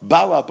bar.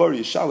 Bala bar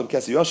yishalem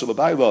kesi yoshel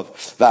abaylov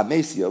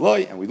va'mesi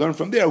aloi, and we learn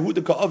from there who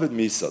the ka'avid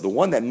misa, the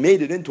one that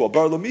made it into a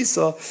bar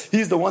misa,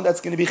 he's the one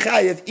that's going to be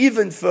chayiv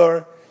even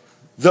for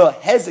the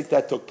hezek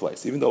that took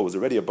place, even though it was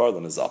already a bar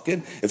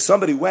l'nezakin. If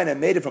somebody went and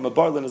made it from a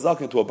bar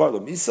l'nezakin to a bar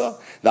l'misa,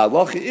 the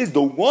halacha is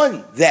the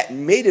one that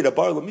made it a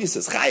bar l'misa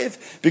is chayiv,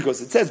 because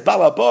it says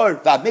bala bar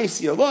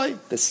va'mesi aloi.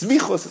 The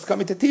smichos is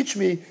coming to teach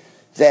me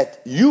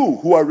that you,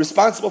 who are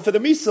responsible for the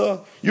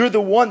misa, you're the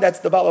one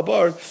that's the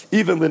balabar,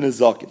 even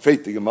l'nezakin.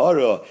 Faith the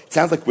Gemara, it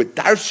sounds like we're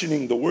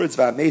darshaning the words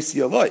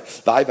v'amesi aloi.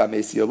 V'ai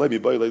v'amesi aloi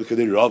miboy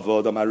le'chadei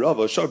rava, damar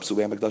rava, shar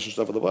p'sulei ha'mikdashin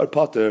shtar v'levar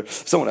pater.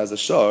 If someone has a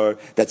shar,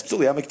 that's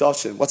p'sulei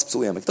ha'mikdashin. What's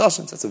p'sulei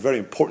ha'mikdashin? That's a very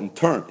important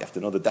term. You have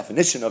to know the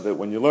definition of it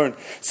when you learn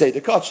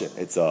Seder Kachin.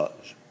 It's a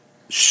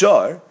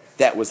shar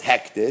that was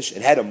hektish,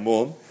 it had a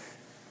mum,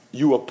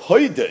 you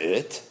appoida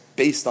it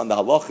based on the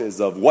halachas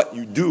of what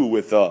you do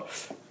with a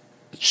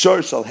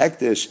shor shal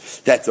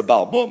hektish, that's a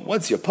baal mum.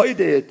 Once you paid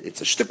it, it's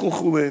a shtickle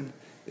chulin.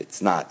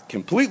 It's not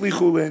completely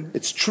chulin.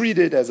 It's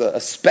treated as a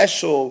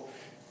special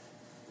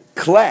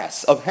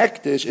class of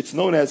hektish. It's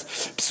known as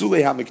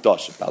psulei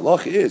hamikdashim. The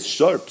halacha is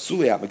shor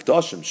psulei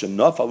hamikdashim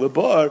shenaf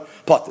alabar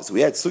patas.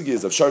 We had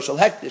sugyas of shor shal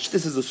hektish.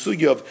 This is a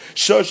sugya of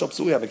shor shal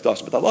psulei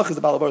hamikdashim. But the halacha is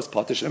the balabar's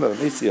patas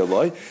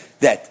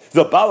that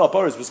the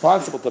balabar is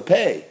responsible to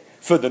pay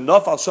for the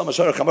nafal shama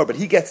shor chamar, but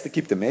he gets to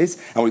keep the mace.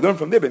 And we learn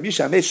from there, but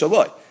misha mace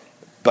shaloi.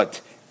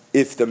 But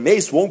if the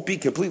mace won't be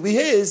completely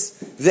his,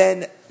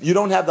 then you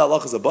don't have the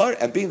halachas of bar,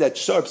 and being that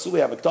sharp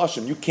psulei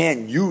hamikdashim you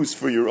can use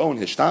for your own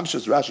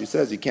hishtamshus. Rashi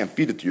says you can't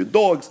feed it to your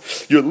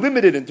dogs. You're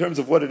limited in terms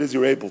of what it is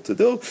you're able to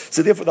do.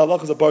 So therefore the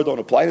halachas of bar don't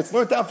apply. And it's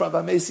learned out from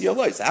Vamesi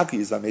Eloi. So how can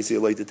you use Vamesi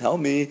Eloi to tell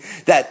me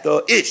that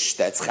the ish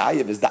that's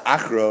chayiv is the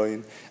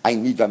achroin? I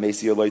need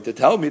Vamesi Eloi to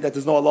tell me that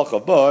there's no halacha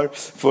of bar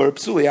for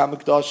psulei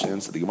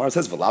hamikdashim. So the Gemara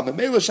says v'lam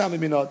meila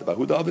shamiminot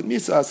v'huda avid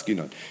misa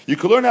askinon. You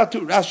can learn out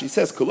too. Rashi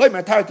says koloi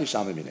matarti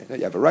shamiminot.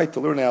 You have a right to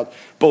learn out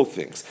both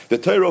things. The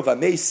Torah of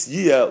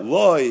Vamesi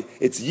Eloi,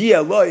 it's Yi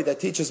Eloi that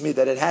teaches me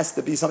that it has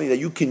to be something that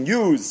you can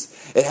use.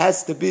 It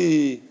has to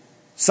be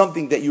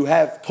something that you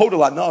have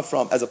total anah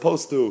from, as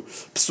opposed to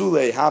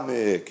psulei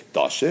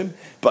hamikdashim.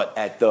 But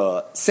at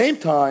the same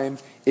time,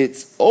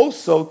 it's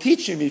also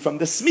teaching me from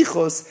the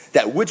smichos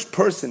that which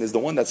person is the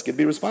one that's going to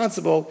be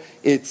responsible.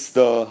 It's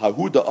the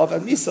hahuda of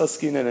anisa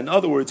skin, and in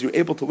other words, you're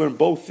able to learn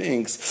both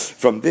things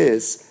from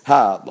this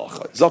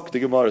halacha. Zok the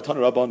Gemara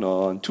Tana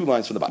Rabbanon, 2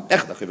 lines from the bottom.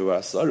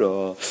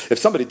 If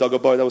somebody dug a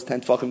bar that was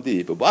 10 tefachim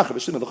deep,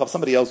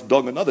 somebody else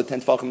dug another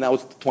 10 tefachim, now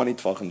it's 20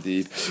 tefachim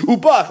deep.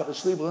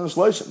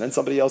 Then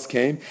somebody else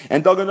came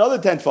and dug another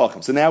 10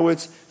 tefachim, so now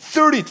it's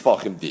 30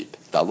 tefachim deep.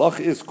 The halacha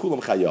is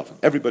kulam chayavim.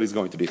 Everybody's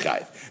going to be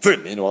chayav. For a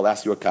minute, I'll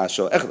ask you a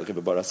kasha.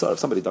 If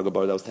somebody dug a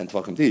bar that was 10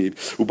 tefachim deep,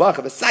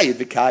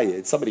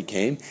 somebody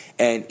came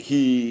and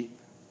he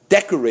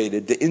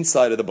decorated the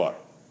inside of the bar.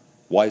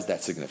 Why is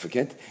that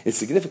significant? It's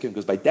significant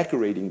because by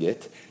decorating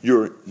it,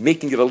 you're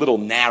making it a little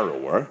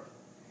narrower.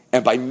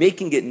 And by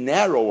making it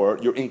narrower,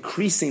 you're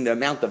increasing the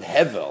amount of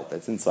hevel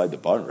that's inside the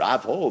bar.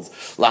 Rav holds.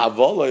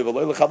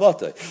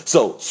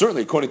 So,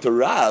 certainly, according to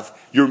Rav,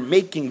 you're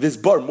making this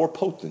bar more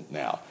potent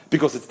now,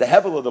 because it's the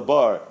hevel of the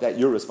bar that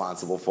you're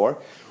responsible for.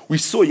 We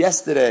saw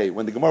yesterday,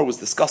 when the Gemara was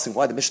discussing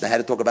why the Mishnah had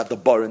to talk about the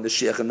bar and the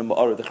sheikh and the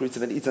ma'ara, the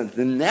chritzav and itzan,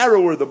 the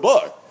narrower the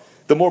bar,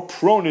 the more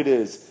prone it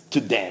is to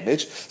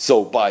damage.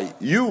 So, by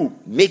you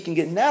making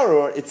it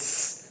narrower,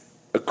 it's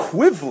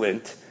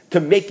equivalent to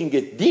making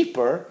it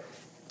deeper.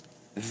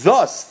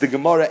 Thus, the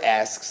Gemara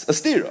asks a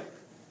stira.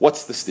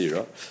 What's the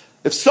stira?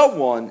 If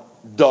someone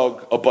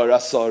dug a bar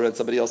asara and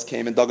somebody else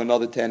came and dug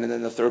another 10, and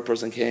then the third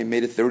person came,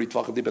 made it 30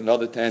 tvachim deep,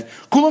 another 10,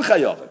 kulon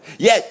chayavim.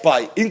 Yet,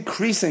 by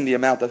increasing the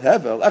amount of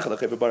hevel,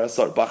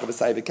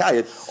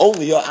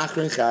 only your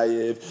achron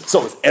chayiv.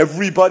 So is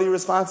everybody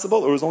responsible,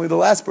 or is only the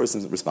last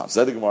person responsible?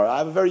 So the Gemara, I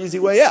have a very easy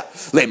way out.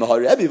 The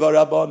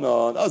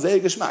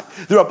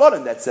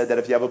Rabbanan that said that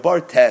if you have a bar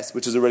test,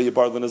 which is already a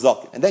bar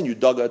l'nezakin, and then you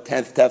dug a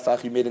 10th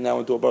tefach, you made it now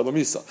into a bar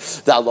l'misa.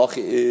 The halacha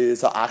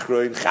is a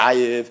achron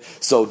chayiv.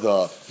 So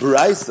the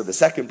brayso, the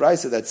second brayso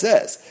that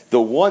says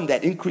the one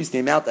that increased the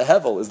amount of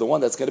hevel is the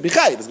one that's going to be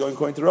chayiv, is going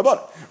according to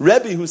Rabbanan.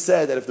 Rebbe, who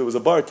said that if there was a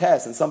bar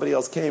test and somebody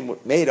else came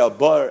made a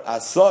bar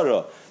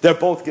asara, they're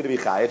both going to be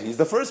chayiv. He's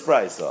the first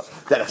brayso.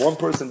 That if one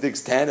person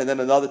digs 10 and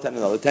then another 10,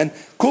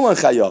 kulan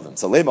chayavim.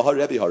 So lema har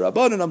Rebbe har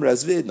Rabbanan am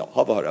razvid. No,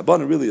 hava har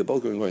Rabbanan. Really, they're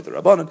both going to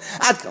Rabbanan.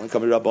 Ad kan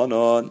come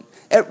Rabbanan.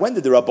 When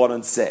did the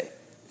Rabbanan say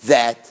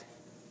that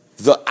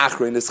the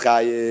achrein is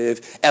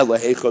chayiv? Ela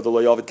heichad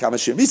lo yavid kama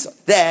shemisa.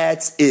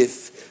 That's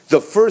if the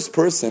first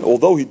person,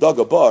 although he dug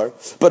a bar,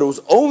 but it was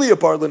only a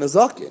bar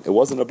l'nezakin. It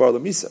wasn't a bar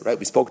l'misa, right?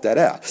 We spoke that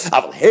out.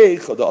 But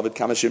if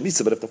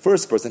the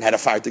first person had a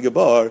fartig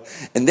bar,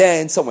 and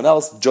then someone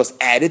else just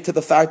added to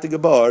the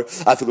fartig bar,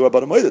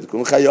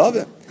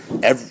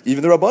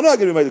 Even the Rabbanan are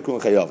going to be made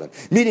Kulon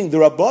Chayavin. Meaning the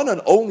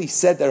Rabbanan only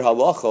said their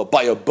halacha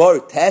by a bar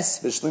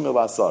test v'shlim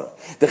l'asara.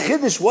 The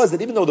chiddush was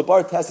that even though the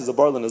bar test is a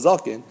bar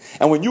l'nazakin,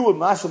 and when you were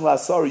mashlim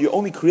l'asara, you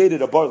only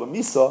created a bar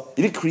l'misa,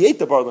 you didn't create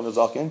the bar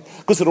l'nazakin,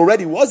 because it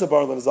already was a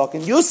bar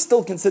l'nazakin, you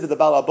still consider the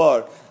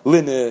balabar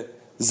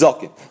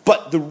l'nazakin.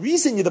 But the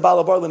reason you're the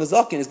balabar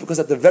l'nazakin is because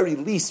at the very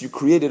least you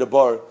created a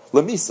bar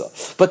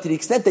l'misa. But to the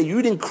extent that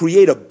you didn't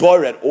create a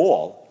bar at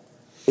all,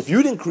 if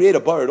you didn't create a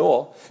bar at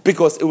all,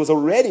 because it was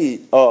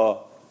already a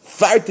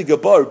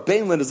fartig bar,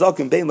 bein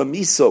l'nazakin, bein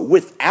l'misa,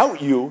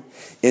 without you,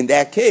 in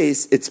that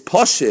case, it's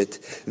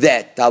pashit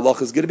that the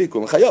halacha is going to be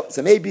kulon chayav.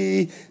 So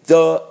maybe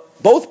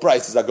both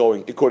prices are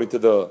going according to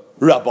the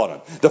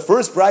Rabbanan. The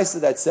first price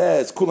that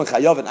says kulon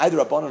chayav and either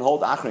Rabbanan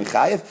hold achrin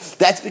chayav,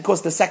 that's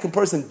because the second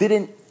person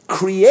didn't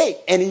create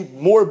any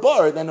more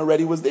bar than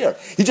already was there.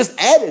 He just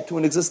added to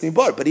an existing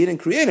bar, but he didn't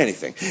create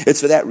anything.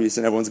 It's for that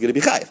reason everyone's going to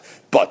be chayiv.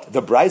 But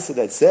the brisa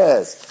that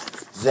says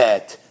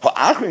that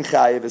ha'achrin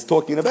chayiv is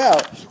talking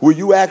about where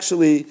you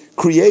actually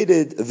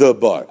created the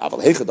bar.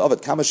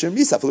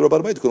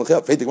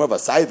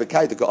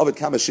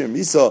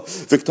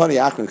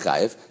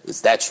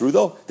 Is that true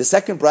though? The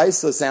second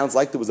brisa sounds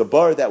like there was a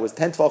bar that was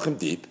 10 tefachim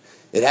deep.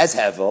 It has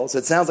hevel, so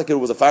it sounds like it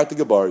was a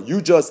fartig bar.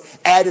 You just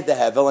added the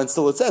hevel, and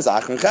still it says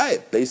achrin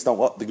chayiv, based on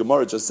what the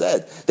Gemara just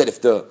said. That if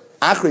the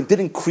achrin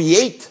didn't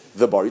create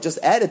the bar, you just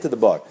added to the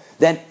bar,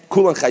 then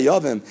kulan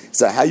chayavim.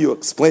 So how are you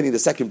explaining the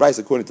second price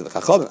according to the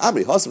chachavim?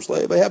 Amri hasam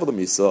shlei b'hevel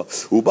l'misa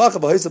ubacha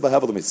b'haysa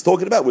b'hevel l'misa. It's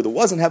talking about where there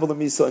wasn't hevel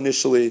l'misa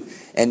initially,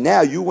 and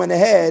now you went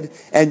ahead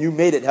and you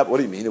made it hevel. What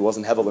do you mean? It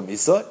wasn't hevel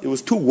l'misa. It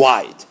was too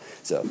wide.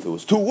 So if it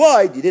was too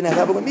wide, you didn't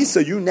have Hevel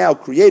Misa, you now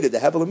created the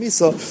Hevel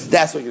Misa,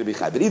 that's what you're going to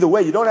be chayv. But either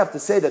way, you don't have to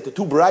say that the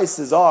two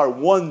brises are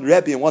one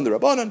Rebbe and one the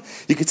Rabbanan.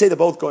 You could say they're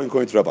both going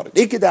according to Rabbanan.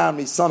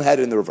 Ikidamri, some had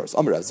it in the reverse.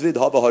 Amr Zvid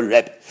Hava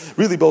Rebbe.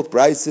 Really, both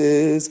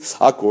brises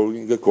are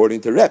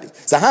according to Rebbe.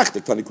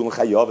 Zahachtik Tani Kulon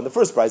Chayav, and the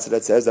first brise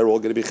that says they're all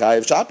going to be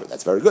chayiv shaper.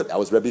 That's very good. That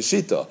was Rebbe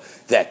Shita.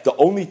 That the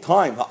only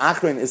time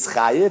Ha'achron is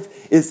chayiv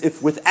is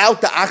if without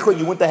the Achron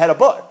you wouldn't have had a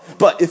bar.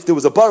 But if there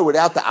was a bar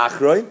without the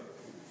Achron,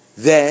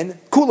 then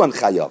kulan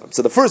chayavim.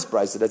 So the first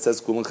brisa that says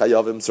kulan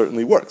chayavim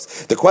certainly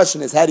works. The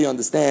question is, how do you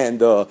understand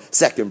the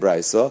second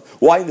brisa?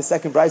 Why in the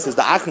second brisa is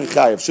the achrin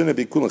chayav shouldn't it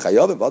be kulan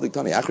chayavim? V'adik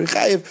achrin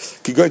chayav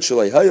kigoyin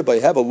shalei hayah by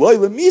have a loy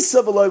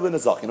lemisa v'loy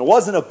lenazakin. It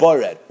wasn't a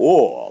bar at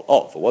all.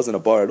 Oh, if it wasn't a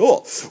bar at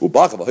all,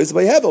 ubacha v'hayis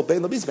by have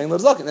bein lemis bein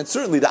lenazakin, then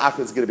certainly the achrin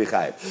is going to be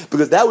chayav,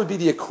 because that would be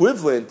the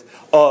equivalent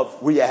of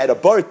where you had a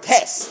bar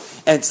test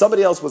and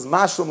somebody else was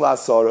mashlim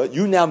la'asara,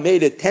 you now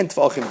made it 10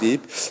 tefachim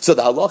deep. So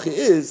the halacha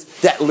is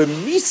that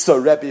lemisa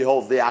Rebbe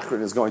holds the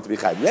achron is going to be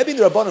chayv. Rebbe and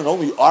the Rabbanan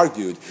only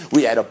argued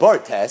we had a bar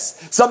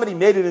test. Somebody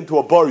made it into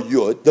a bar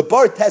yud. The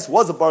bar test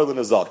was a bar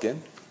l'nazakin.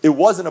 It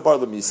wasn't a bar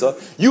lemisa.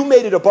 You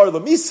made it a bar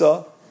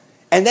lemisa,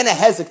 and then a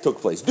hezek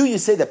took place. Do you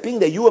say that being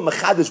that you were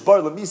mechadish bar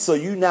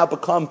lemisa, you now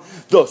become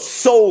the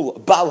sole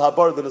bal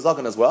habar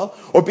l'nazakin as well?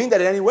 Or being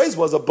that it anyways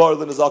was a bar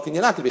l'nazakin,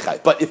 you're not going to be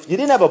chayv. But if you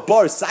didn't have a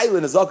bar sai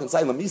l'nazakin,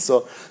 sai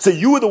lemisa, so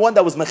you were the one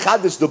that was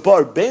mechadish the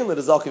bar bein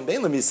l'nazakin,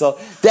 bein lemisa,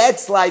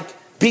 that's like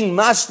being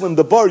mashlim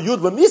the bar yud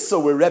lemisa,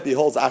 where Rebbe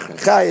holds achron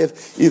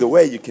chayev. Either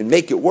way, you can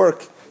make it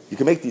work. You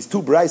can make these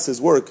two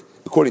brises work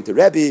according to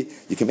Rebbe.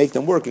 You can make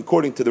them work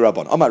according to the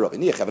Rabban. Amar Rabbi,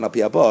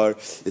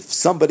 if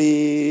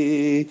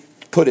somebody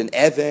put an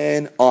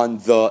Evan on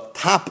the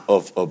top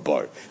of a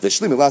bar, the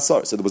shlim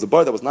lasar. So there was a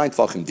bar that was 9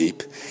 tefachim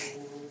deep.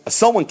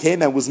 Someone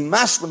came and was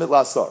mashlim it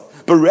lasar.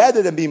 But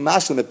rather than being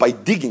mashlim it by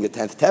digging a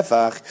 10th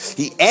tefach,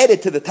 he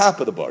added to the top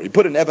of the bar. He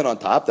put an Evan on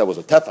top that was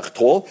a tefach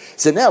tall.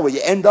 So now what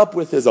you end up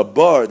with is a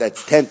bar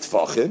that's 10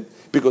 tefachim,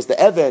 because the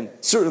Evan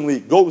certainly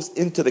goes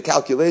into the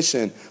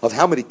calculation of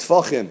how many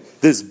tefachim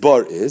this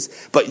bar is.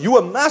 But you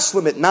are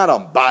mashlim it not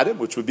on bottom,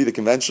 which would be the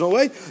conventional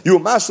way. You are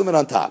mashlim it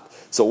on top.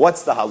 So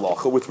what's the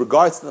halacha with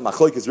regards to the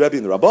machlokes Rebbe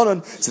and the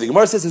Rabbanon? So the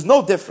Gemara says there's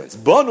no difference.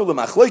 Banu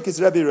l'machlokes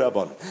Rebbe and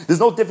Rabbanon. There's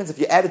no difference if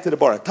you add it to the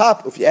bar on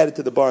top or if you add it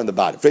to the bar on the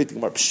bottom. Afraid the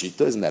Gemara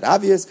pshita, isn't that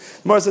obvious?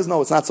 The Gemara says no,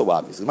 it's not so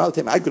obvious. The Gemara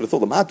I could have thought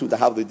the matu the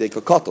havli de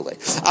kakotole,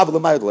 avle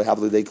ma'adle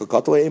havli de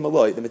kakotole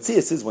emaloi. The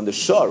Metzias is when the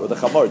shar or the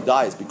chamar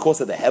dies because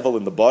of the hevel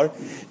in the bar,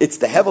 it's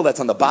the hevel that's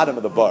on the bottom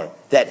of the bar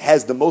that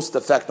has the most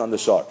effect on the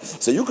shar.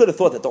 So you could have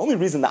thought that the only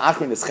reason the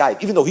achron is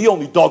chayv, even though he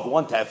only dug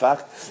one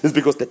tefach, is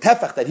because the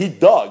tefach that he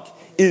dug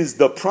is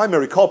the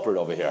primary culprit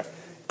over here.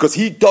 Because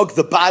he dug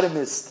the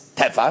bottomest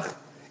tefach,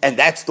 and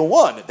that's the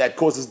one that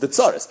causes the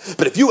tzaras.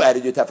 But if you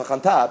added your tefach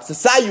on top, so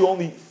say you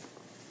only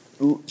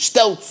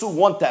shtel to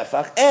one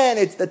tefach, and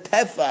it's the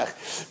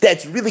tefach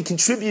that's really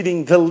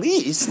contributing the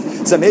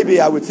least, so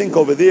maybe I would think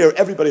over there,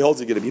 everybody holds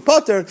it going to be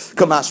potter,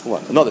 kamash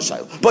one, another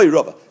shayla. Boy,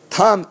 Rabba.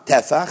 Tam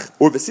tefach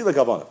or vesila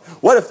gavana.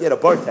 What if you had a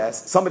bar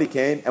test, somebody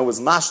came and was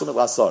mashlim el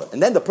asara,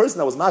 and then the person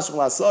that was mashlim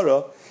el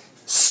asara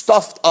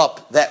stuffed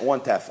up that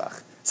one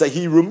tefach. So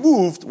he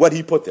removed what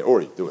he put there.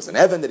 Or there was an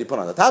Evan that he put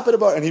on the top of the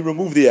bar, and he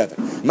removed the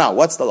Evan. Now,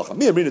 what's the lacha?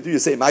 Do you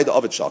say Maida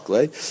Ovid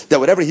Shakle that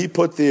whatever he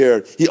put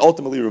there, he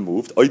ultimately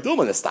removed?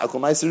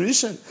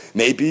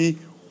 Maybe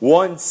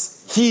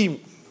once he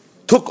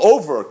took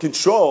over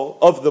control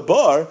of the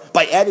bar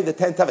by adding the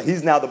 10 tefach.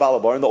 He's now the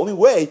balabar, and the only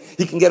way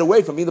he can get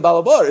away from being the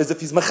balabar is if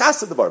he's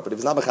mechased the bar. But if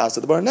he's not mechased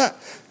the bar, not.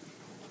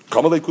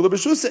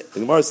 The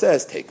Gemara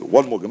says, take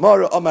one more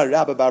Gemara. Amar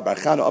Rabba bar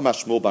Barchana, Amar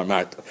Shmuel bar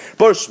Marta.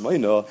 Bar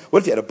Shmoina, what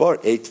if you had a bar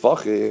 8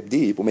 tefachim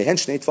deep,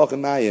 umehenshne 8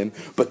 tefachim mayim,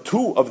 but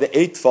 2 of the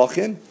 8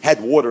 tefachim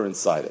had water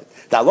inside it?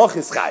 The halach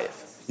is chayiv.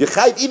 You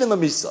chayiv even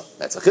lamisa.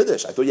 That's a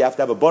chiddush. I thought you have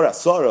to have a bar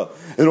asara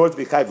in order to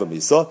be chayiv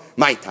lamisa.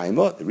 My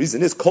timer. The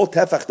reason is kol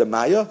tefach the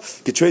maya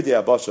getrei de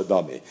abasha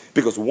dami,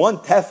 because 1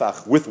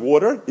 tefach with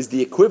water is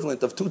the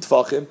equivalent of 2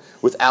 tefachim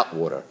without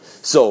water.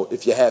 So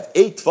if you have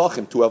 8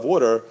 tefachim to have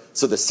water,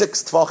 so the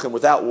 6 tefachim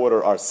without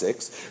water are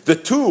 6. The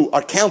 2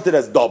 are counted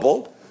as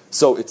doubled.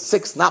 So it's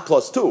 6, not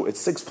plus 2. It's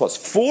 6 plus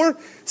 4.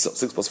 So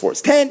 6 plus 4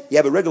 is 10. You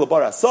have a regular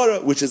bar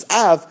asara, which is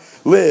av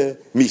le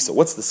misa.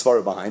 What's the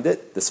svara behind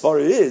it? The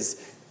svara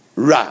is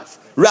Rav.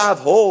 Rav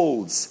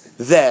holds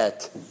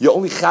that you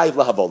only chayiv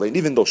lahavoloi, and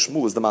even though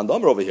Shmuel is the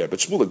mandamar over here, but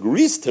Shmuel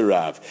agrees to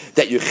Rav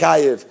that you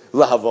chayiv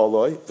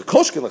lahavoloi, the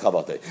koshkin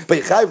lahavoloi, but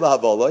you chayiv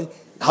lahavoloi.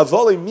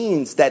 Havoloi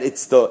means that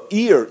it's the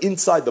ear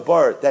inside the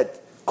bar that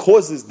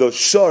causes the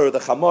shor, the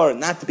chamar,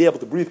 not to be able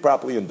to breathe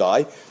properly and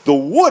die. The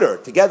water,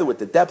 together with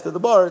the depth of the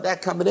bar,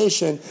 that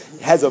combination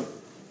has a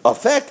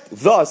effect.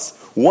 Thus,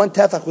 1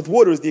 tefach with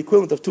water is the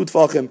equivalent of 2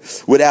 tefachim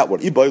without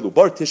water.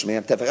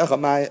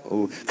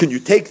 Can you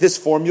take this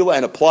formula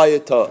and apply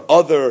it to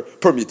other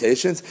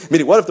permutations?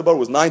 Meaning, what if the bar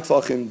was 9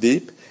 tefachim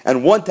deep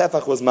and 1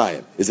 tefach was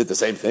mayim? Is it the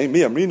same thing? What's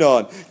the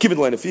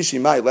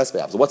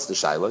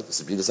shaila? This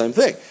would be the same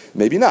thing.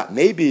 Maybe not.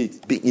 Maybe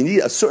you need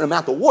a certain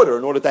amount of water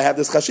in order to have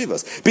this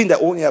chashivas. Being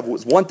that all you have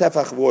was 1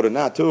 tefach of water,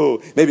 not 2,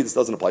 maybe this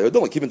doesn't apply. Or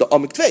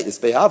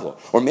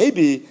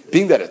maybe,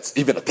 being that it's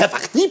even a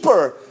tefach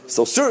deeper,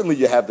 so certainly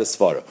you have this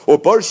svara. Or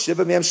bar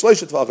shiva me'am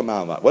shloisha tefachim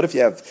ma'amah. What if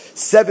you have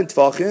 7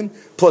 tefachim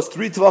plus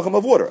 3 tefachim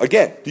of water?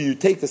 Again, do you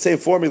take the same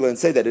formula and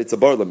say that it's a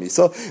bar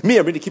lamisa? Me,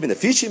 I'm really keeping the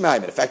fishi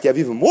ma'im. In fact, you have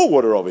even more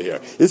water over here.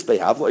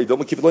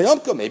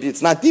 Maybe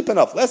it's not deep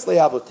enough. Less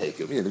lehavlo, take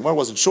it. The Gemara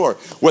wasn't sure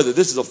whether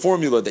this is a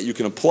formula that you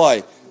can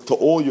apply to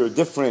all your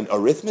different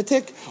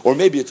arithmetic, or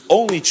maybe it's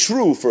only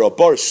true for a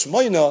bar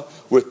shmoina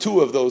where 2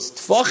 of those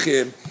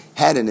tefachim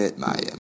had in it mayim.